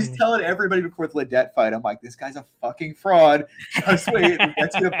 I was telling everybody before the Ledet fight, I'm like, this guy's a fucking fraud. Just wait,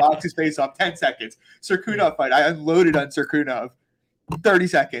 that's gonna box his face off 10 seconds. Cirkunov fight, I unloaded on Cirkunov 30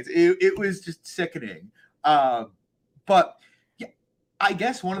 seconds. It was just sickening. But yeah, I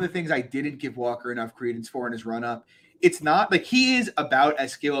guess one of the things I didn't give Walker enough credence for in his run up, it's not like he is about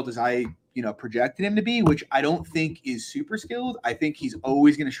as skilled as I projected him to be, which I don't think is super skilled. I think he's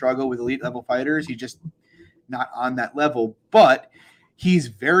always going to struggle with elite level fighters. He's just not on that level, but he's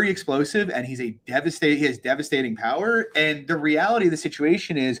very explosive and he has devastating power. And the reality of the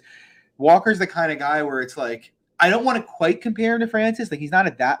situation is Walker's the kind of guy where it's like, I don't want to quite compare him to Francis. Like, he's not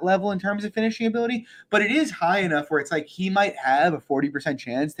at that level in terms of finishing ability, but it is high enough where it's like he might have a 40%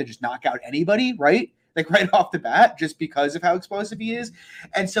 chance to just knock out anybody, right? Like right off the bat, just because of how explosive he is.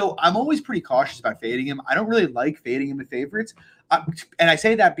 And so I'm always pretty cautious about fading him. I don't really like fading him with favorites. And I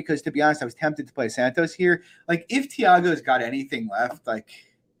say that because, to be honest, I was tempted to play Santos here. Like, if Thiago's got anything left, like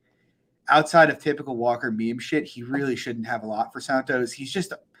outside of typical Walker meme shit, he really shouldn't have a lot for Santos. He's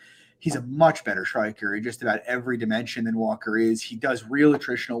a much better striker in just about every dimension than Walker is. He does real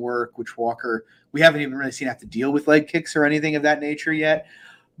attritional work, which Walker, we haven't even really seen have to deal with leg kicks or anything of that nature yet.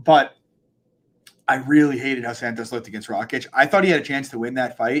 But I really hated how Santos looked against Rakic. I thought he had a chance to win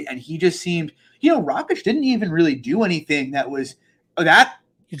that fight, and he just seemed, Rakic didn't even really do anything that was that.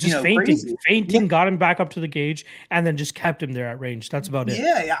 He's just fainting, got him back up to the cage, and then just kept him there at range. That's about it.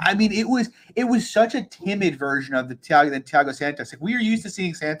 Yeah, I mean, it was such a timid version of the Thiago Santos. Like, we are used to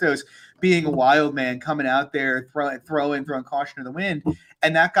seeing Santos being a wild man coming out there, throwing caution to the wind,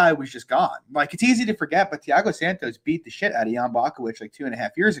 and that guy was just gone. Like, it's easy to forget, but Thiago Santos beat the shit out of Jan Błachowicz like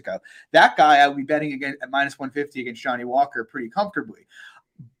 2.5 years ago. That guy I would be betting again at minus 150 against Johnny Walker pretty comfortably.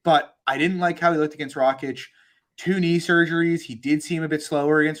 But I didn't like how he looked against Rakic. 2 knee surgeries. He did seem a bit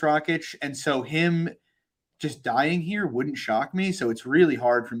slower against Rakic. And so him just dying here wouldn't shock me. So it's really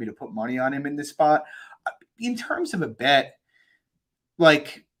hard for me to put money on him in this spot. In terms of a bet,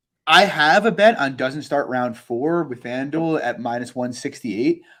 like, I have a bet on doesn't start round 4 with FanDuel at minus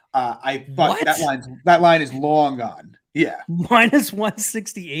 168. But that line is long gone. Yeah. Minus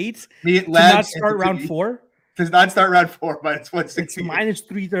 168? To not start round 4? Does not start round 4, minus 160. It's minus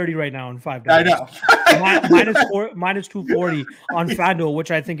 330 right now on $5. I know. minus 240 on FanDuel, which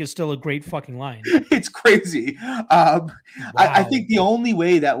I think is still a great fucking line. It's crazy. Wow. I think the only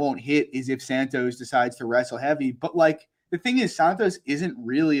way that won't hit is if Santos decides to wrestle heavy. But, like, the thing is, Santos isn't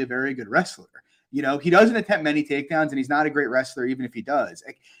really a very good wrestler. He doesn't attempt many takedowns, and he's not a great wrestler, even if he does.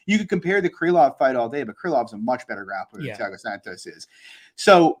 Like, you could compare the Krylov fight all day, but Krylov's a much better grappler than Thiago Santos is.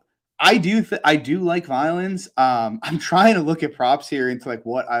 So I do like violence. I'm trying to look at props here into like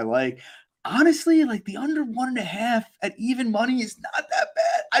what I like. Honestly, like the under 1.5 at even money is not that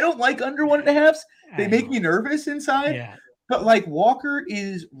bad. I don't like under 1.5s. They make me nervous inside. Yeah. But like Walker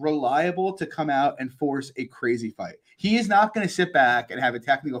is reliable to come out and force a crazy fight. He is not going to sit back and have a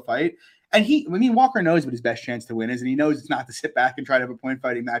technical fight. And Walker knows what his best chance to win is, and he knows it's not to sit back and try to have a point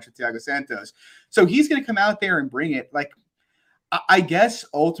fighting match with Thiago Santos. So he's going to come out there and bring it. Like, I guess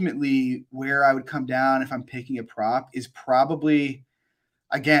ultimately where I would come down if I'm picking a prop is probably,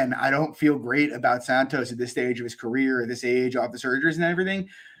 again, I don't feel great about Santos at this stage of his career, at this age, off the surgeries and everything.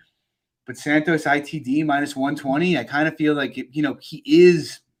 But Santos ITD minus 120, I kind of feel like, he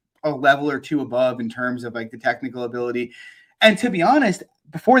is a level or two above in terms of like the technical ability. And to be honest,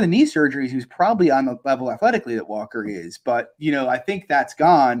 before the knee surgeries, he was probably on the level athletically that Walker is. But, I think that's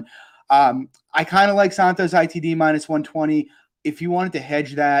gone. I kind of like Santos ITD minus 120. if you wanted to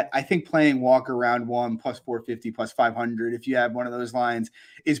hedge that, I think playing Walker round 1 plus 450 plus 500, if you have one of those lines,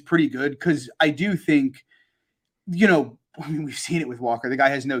 is pretty good. Because I do think, I mean, we've seen it with Walker. The guy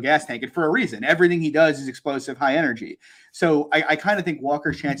has no gas tank, and for a reason. Everything he does is explosive, high energy. So I kind of think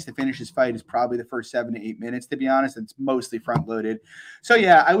Walker's chance to finish his fight is probably the first 7 to 8 minutes, to be honest. It's mostly front loaded. So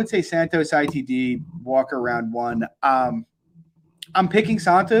yeah, I would say Santos ITD, Walker round 1. I'm picking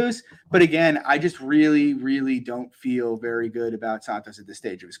Santos, but again, I just really, really don't feel very good about Santos at this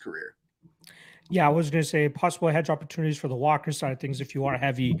stage of his career. Yeah, I was going to say possible hedge opportunities for the Walker side of things if you are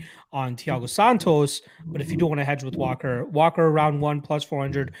heavy on Thiago Santos. But if you don't want to hedge with Walker, Walker round 1 plus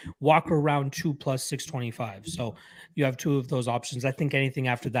 400, Walker round 2 plus 625. So you have 2 of those options. I think anything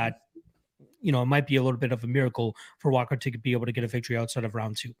after that, it might be a little bit of a miracle for Walker to be able to get a victory outside of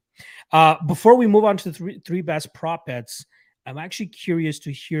round 2. Before we move on to the three best prop bets, I'm actually curious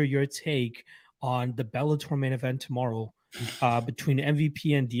to hear your take on the Bellator main event tomorrow. Between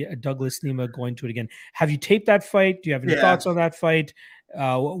MVP and Douglas Lima going to it again. Have you taped that fight? Do you have any thoughts on that fight?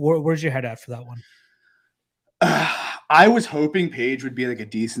 Where's your head at for that one? I was hoping Paige would be like a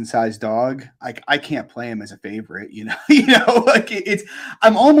decent sized dog. I can't play him as a favorite,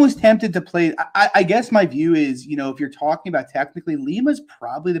 I'm almost tempted to play. I guess my view is, if you're talking about technically, Lima's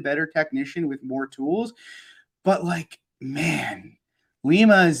probably the better technician with more tools, but man,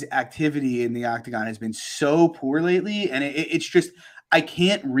 Lima's activity in the octagon has been so poor lately, and it's just I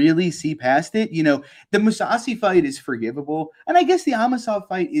can't really see past it. The Mousasi fight is forgivable, and I guess the Amosov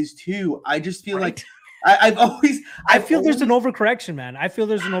fight is too. I just feel like I feel there's an overcorrection, man. I feel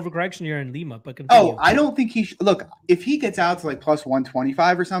there's an overcorrection here in Lima, but continue. I don't think he should. Look, if he gets out to plus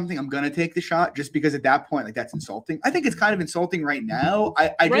 125 or something, I'm gonna take the shot just because at that point, that's insulting. I think it's kind of insulting right now.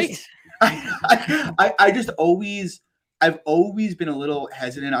 I've always been a little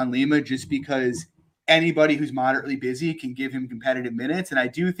hesitant on Lima just because anybody who's moderately busy can give him competitive minutes. And I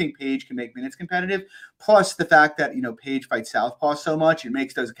do think Paige can make minutes competitive. Plus the fact that, Paige fights southpaw so much, it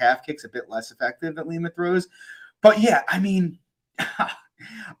makes those calf kicks a bit less effective that Lima throws. But yeah, I mean,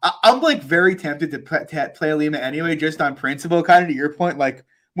 I'm very tempted to play Lima anyway, just on principle, kind of to your point.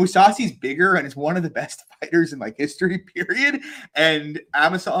 Mousasi's bigger and is one of the best fighters in history, period. And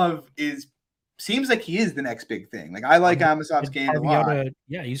Amosov seems like he is the next big thing. I like Amosov's game a lot.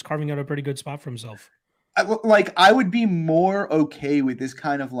 He's carving out a pretty good spot for himself. I would be more okay with this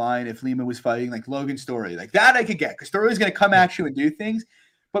kind of line if Lima was fighting Logan Story. That I could get, because Story's going to come at you and do things.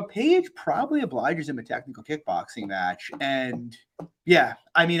 But Paige probably obliges him a technical kickboxing match. And yeah,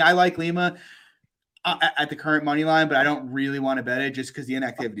 I mean, I like Lima at the current money line, but I don't really want to bet it just because the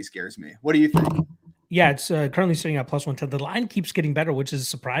inactivity scares me. What do you think? Yeah, it's currently sitting at plus 110. The line keeps getting better, which is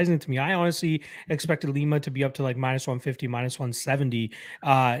surprising to me. I honestly expected Lima to be up to minus 150, minus 170.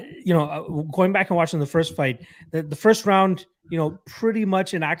 Going back and watching the first fight, the first round, pretty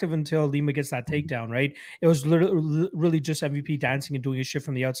much inactive until Lima gets that takedown, right? It was really just MVP dancing and doing his shit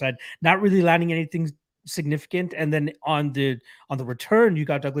from the outside, not really landing anything significant. And then on the return, you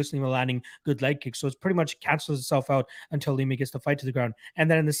got Douglas Lima landing good leg kicks, so it's pretty much cancels itself out until Lima gets the fight to the ground.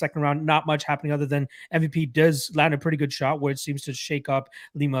 And then in the second round, not much happening other than MVP does land a pretty good shot where it seems to shake up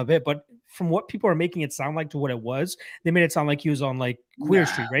Lima a bit. But from what people are making it sound like to what it was, they made it sound like he was on Queer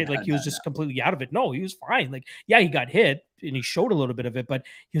Street, right? He was just completely out of it. No, he was fine. He got hit and he showed a little bit of it, but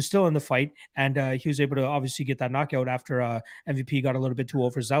he was still in the fight, and he was able to obviously get that knockout after MVP got a little bit too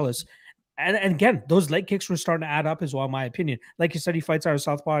overzealous. And again, those leg kicks were starting to add up as well, in my opinion. Like you said, he fights out of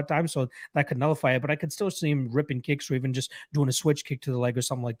southpaw at times, so that could nullify it. But I could still see him ripping kicks or even just doing a switch kick to the leg or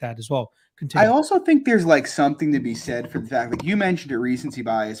something like that as well. Continue. I also think there's something to be said for the fact, you mentioned a recency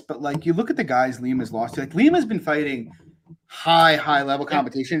bias, but you look at the guys Lima's lost to. Lima's been fighting high level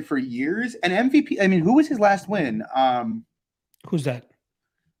competition for years. And MVP, I mean, who was his last win? Who's that?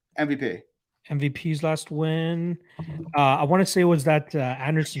 MVP's last win. I want to say it was that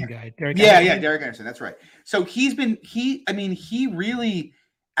Anderson guy. Derek Anderson. That's right. So he really,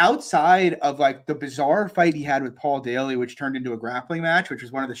 outside of the bizarre fight he had with Paul Daly, which turned into a grappling match, which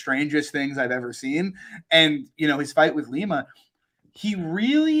was one of the strangest things I've ever seen. And, his fight with Lima, he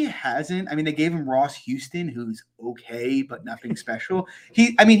really hasn't. I mean, they gave him Ross Houston, who's okay, but nothing special.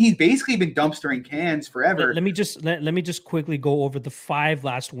 He's basically been dumpstering cans forever. Let me just quickly go over the 5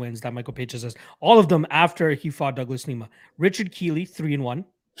 last wins that Michael Paige has. All of them after he fought Douglas Lima. Richard Keeley, 3-1,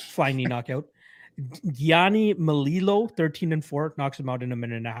 flying knee knockout. Gianni Melillo, 13-4, knocks him out in a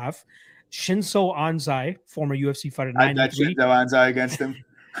minute and a half. Shinso Anzai, former UFC fighter, 9-3. I bet Shinso Anzai against him.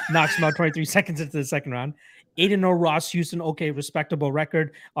 Knocks him out 23 seconds into the second round. 8-0 Ross Houston, okay, respectable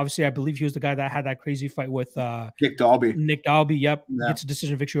record. Obviously, I believe he was the guy that had that crazy fight with Nick Dalby. Nick Dalby. Yep, Yeah. gets a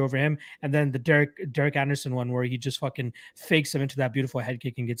decision victory over him. And then the Derek Anderson one where he just fucking fakes him into that beautiful head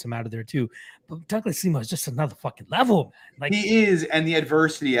kick and gets him out of there too. But Douglas Lima is just another fucking level, man. Like he is, and the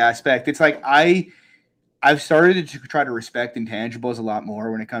adversity aspect. It's like I've started to try to respect intangibles a lot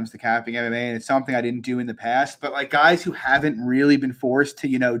more when it comes to capping MMA, and it's something I didn't do in the past. But like guys who haven't really been forced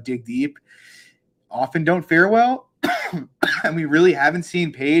to dig deep often don't fare well. And we really haven't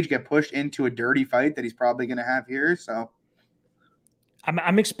seen Page get pushed into a dirty fight that he's probably going to have here. So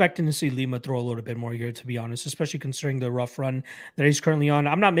I'm expecting to see Lima throw a little bit more here, to be honest, especially considering the rough run that he's currently on.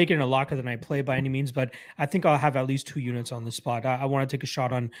 I'm not making it a lock of the night play by any means, but I think I'll have at least 2 units on the spot. I want to take a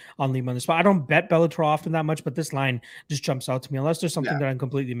shot on Lima on the spot. I don't bet Bellator often that much, but this line just jumps out to me unless there's something that I'm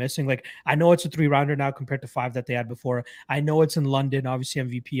completely missing. Like I know it's a 3-rounder now compared to 5 that they had before. I know it's in London. Obviously,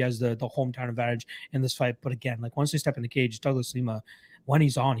 MVP has the hometown advantage in this fight. But again, like once they step in the cage, Douglas Lima, when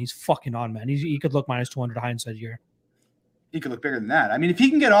he's on, he's fucking on, man. He could look minus 200 hindsight here. He could look bigger than that. I mean, if he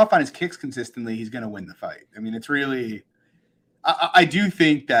can get off on his kicks consistently, he's going to win the fight. I mean, it's really – I do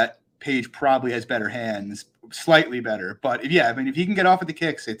think that Page probably has better hands, slightly better. But, if he can get off with the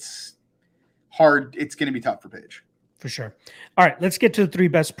kicks, it's hard. It's going to be tough for Page. For sure. All right, let's get to the 3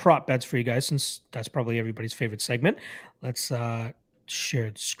 best prop bets for you guys, since that's probably everybody's favorite segment. Let's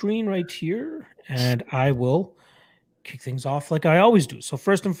share the screen right here, and I will kick things off like I always do. So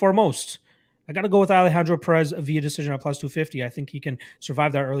first and foremost – I got to go with Alejandro Perez via decision at plus 250. I think he can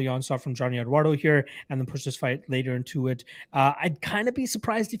survive that early onslaught from Johnny Eduardo here and then push this fight later into it. I'd kind of be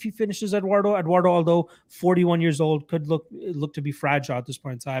surprised if he finishes Eduardo. Eduardo, although 41 years old, could look to be fragile at this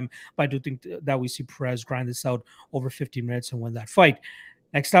point in time. But I do think that we see Perez grind this out over 15 minutes and win that fight.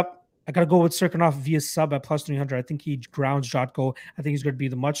 Next up, I got to go with Cirkunov via sub at plus 300. I think he grounds Jotko. I think he's going to be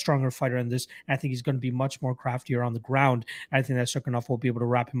the much stronger fighter in this. And I think he's going to be much more craftier on the ground. And I think that Cirkunov will be able to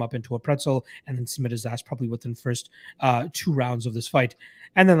wrap him up into a pretzel and then submit his ass probably within the first 2 rounds of this fight.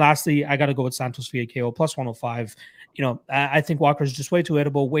 And then lastly, I got to go with Santos via KO plus 105. I think Walker's just way too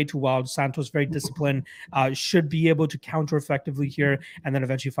hittable, way too wild. Santos very disciplined, should be able to counter effectively here, and then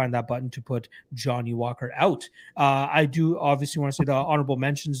eventually find that button to put Johnny Walker out. I do obviously want to say the honorable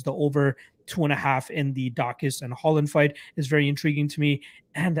mentions, the over 2.5 in the Dawkins and Holland fight is very intriguing to me.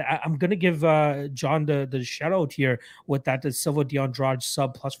 And I'm going to give John the shout out here with that the Silva de Andrade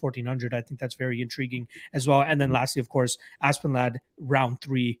sub plus 1400. I think that's very intriguing as well. And then lastly, of course, Aspen Ladd round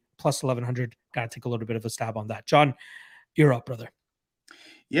 3 plus 1100. Got to take a little bit of a stab on that. John, you're up, brother.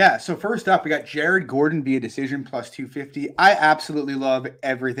 Yeah, so first up, we got Jared Gordon via decision plus 250. I absolutely love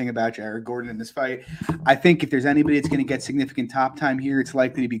everything about Jared Gordon in this fight. I think if there's anybody that's going to get significant top time here, it's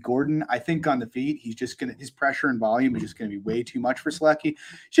likely to be Gordon. I think on the feet, his pressure and volume is just going to be way too much for Selecki. He's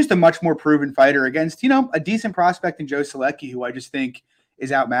just a much more proven fighter against, a decent prospect in Joe Selecki, who I just think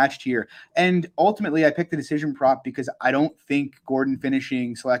is outmatched here. And ultimately, I picked the decision prop because I don't think Gordon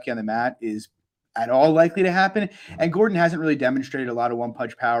finishing Selecki on the mat is at all likely to happen. And Gordon hasn't really demonstrated a lot of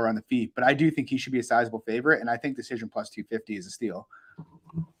one-punch power on the feet, but I do think he should be a sizable favorite, and I think decision plus 250 is a steal.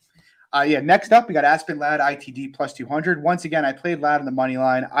 Next up, we got Aspen Ladd ITD plus 200. Once again, I played Ladd on the money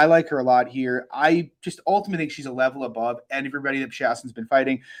line. I like her a lot here. I just ultimately think she's a level above everybody that Chiasson's been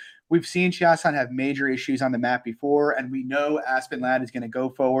fighting. We've seen Chiasson have major issues on the mat before, and we know Aspen Ladd is going to go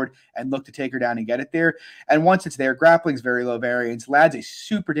forward and look to take her down and get it there. And once it's there, grappling's very low variance. Ladd's a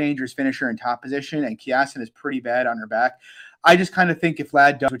super dangerous finisher in top position, and Chiasson is pretty bad on her back. I just kind of think if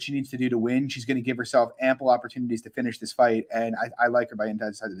Ladd does what she needs to do to win, she's going to give herself ample opportunities to finish this fight, and I like her by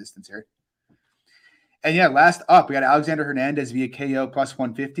inside the distance here. And last up, we got Alexander Hernandez via KO plus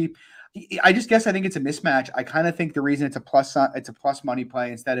 150. I think it's a mismatch. I kind of think the reason it's a plus money play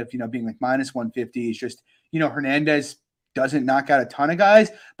instead of, being like minus 150 is just, Hernandez doesn't knock out a ton of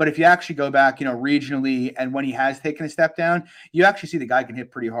guys. But if you actually go back, regionally and when he has taken a step down, you actually see the guy can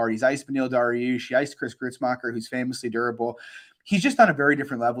hit pretty hard. He's iced Beneil Dariush. He iced Chris Grutzmacher, who's famously durable. He's just on a very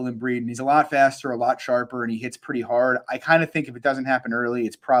different level in Breed, and he's a lot faster, a lot sharper, and he hits pretty hard. I kind of think if it doesn't happen early,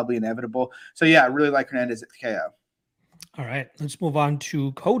 it's probably inevitable. So, I really like Hernandez at KO. All right, let's move on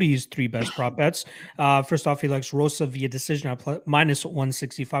to Cody's 3 best prop bets. First off, he likes Rosa via decision at minus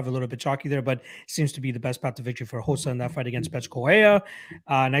 165, a little bit chalky there, but seems to be the best path to victory for Rosa in that fight against Betch Correa.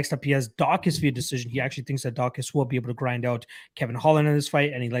 Next up, he has Dawkins via decision. He actually thinks that Dawkins will be able to grind out Kevin Holland in this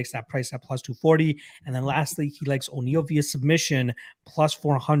fight, and he likes that price at plus 240. And then lastly, he likes O'Neal via submission plus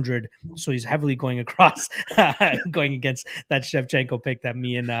 400. So he's heavily going across, going against that Shevchenko pick that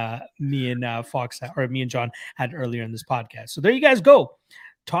me and Fox or me and John had earlier in this podcast. So there you guys go.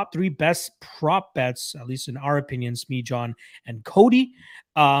 top 3 best prop bets, at least in our opinions, me, John, and Cody.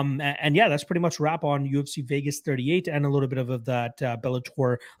 And yeah, that's pretty much a wrap on UFC Vegas 38 and a little bit of that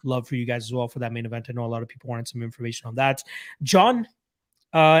Bellator love for you guys as well for that main event. I know a lot of people wanted some information on that. John,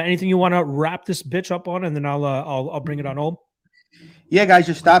 anything you want to wrap this bitch up on, and then I'll bring it on home. Yeah, guys,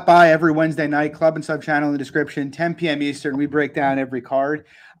 just stop by every Wednesday night, club and sub channel in the description, 10 p.m. Eastern. We break down every card.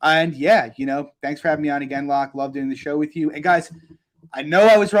 And yeah, thanks for having me on again, Locke. Love doing the show with you. And guys, I know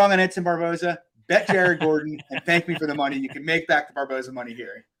I was wrong on Edson Barboza. Bet Jared Gordon and thank me for the money. You can make back the Barboza money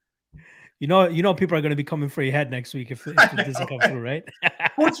here. You know, people are going to be coming for your head next week if it doesn't come through, right?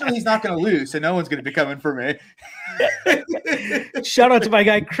 Fortunately, he's not going to lose, so no one's going to be coming for me. Shout out to my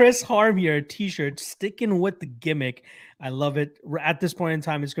guy Chris Harm here, t-shirt, sticking with the gimmick. I love it. At this point in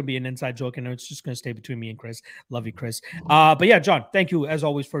time, it's going to be an inside joke, and it's just going to stay between me and Chris. Love you, Chris. But yeah, John, thank you as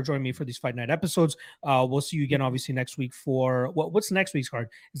always for joining me for these Fight Night episodes. We'll see you again, obviously, next week for what's next week's card?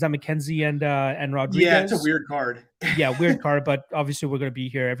 Is that McKenzie and Rodriguez? Yeah, it's a weird card. Yeah, weird card, but obviously we're going to be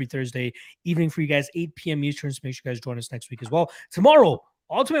here every Thursday evening for you guys, 8 p.m. Eastern. So make sure you guys join us next week as well. Tomorrow,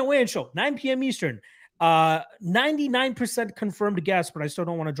 Ultimate Weigh-In Show, 9 p.m. Eastern. 99% confirmed guest, but I still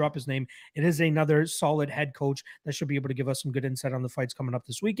don't want to drop his name. It is another solid head coach that should be able to give us some good insight on the fights coming up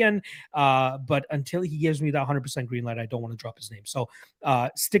this weekend. But until he gives me that 100% green light, I don't want to drop his name. So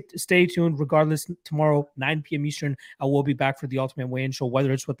stay tuned. Regardless, tomorrow, 9 p.m. Eastern, I will be back for the Ultimate Weigh-In Show,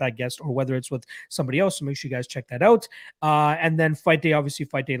 whether it's with that guest or whether it's with somebody else. So make sure you guys check that out. And then Fight Day, obviously,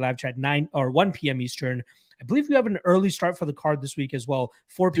 Fight Day live chat, 1 p.m. Eastern. I believe we have an early start for the card this week as well.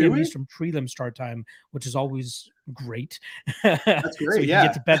 4 p.m. Eastern prelim start time, which is always great. That's great. So you yeah.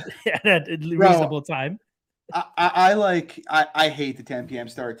 get to bet at a reasonable time. I hate the 10 p.m.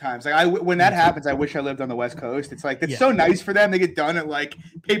 start times. Like when that happens, I wish I lived on the West Coast. It's like, it's so nice for them. They get done at like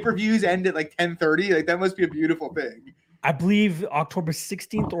pay-per-views end at like 10:30. Like that must be a beautiful thing. I believe October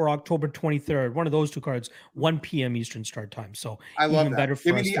 16th or October 23rd, one of those two cards, 1 p.m. Eastern start time. So I love even that. better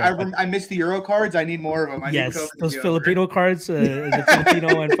for us. I miss the Euro cards. I need more of them. Yes, those Filipino cards, the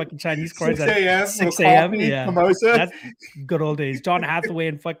Filipino and fucking Chinese cards 6 a.m. 6 a.m. Yeah, mimosa. That's good old days. John Hathaway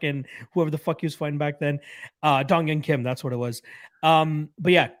and fucking whoever the fuck he was fighting back then. Dong Young Kim, that's what it was.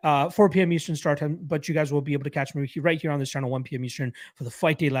 But yeah, 4 p.m. Eastern start time. But you guys will be able to catch me right here on this channel, 1 p.m. Eastern, for the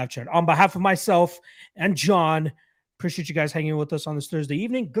Fight Day live chat. On behalf of myself and John, appreciate you guys hanging with us on this Thursday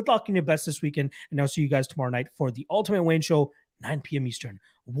evening. Good luck in your best this weekend. And I'll see you guys tomorrow night for the Ultimate Weigh-In Show, 9 p.m. Eastern.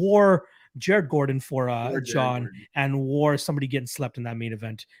 War Jared Gordon for John, and war somebody getting slept in that main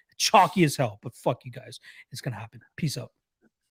event. Chalky as hell, but fuck you guys. It's going to happen. Peace out.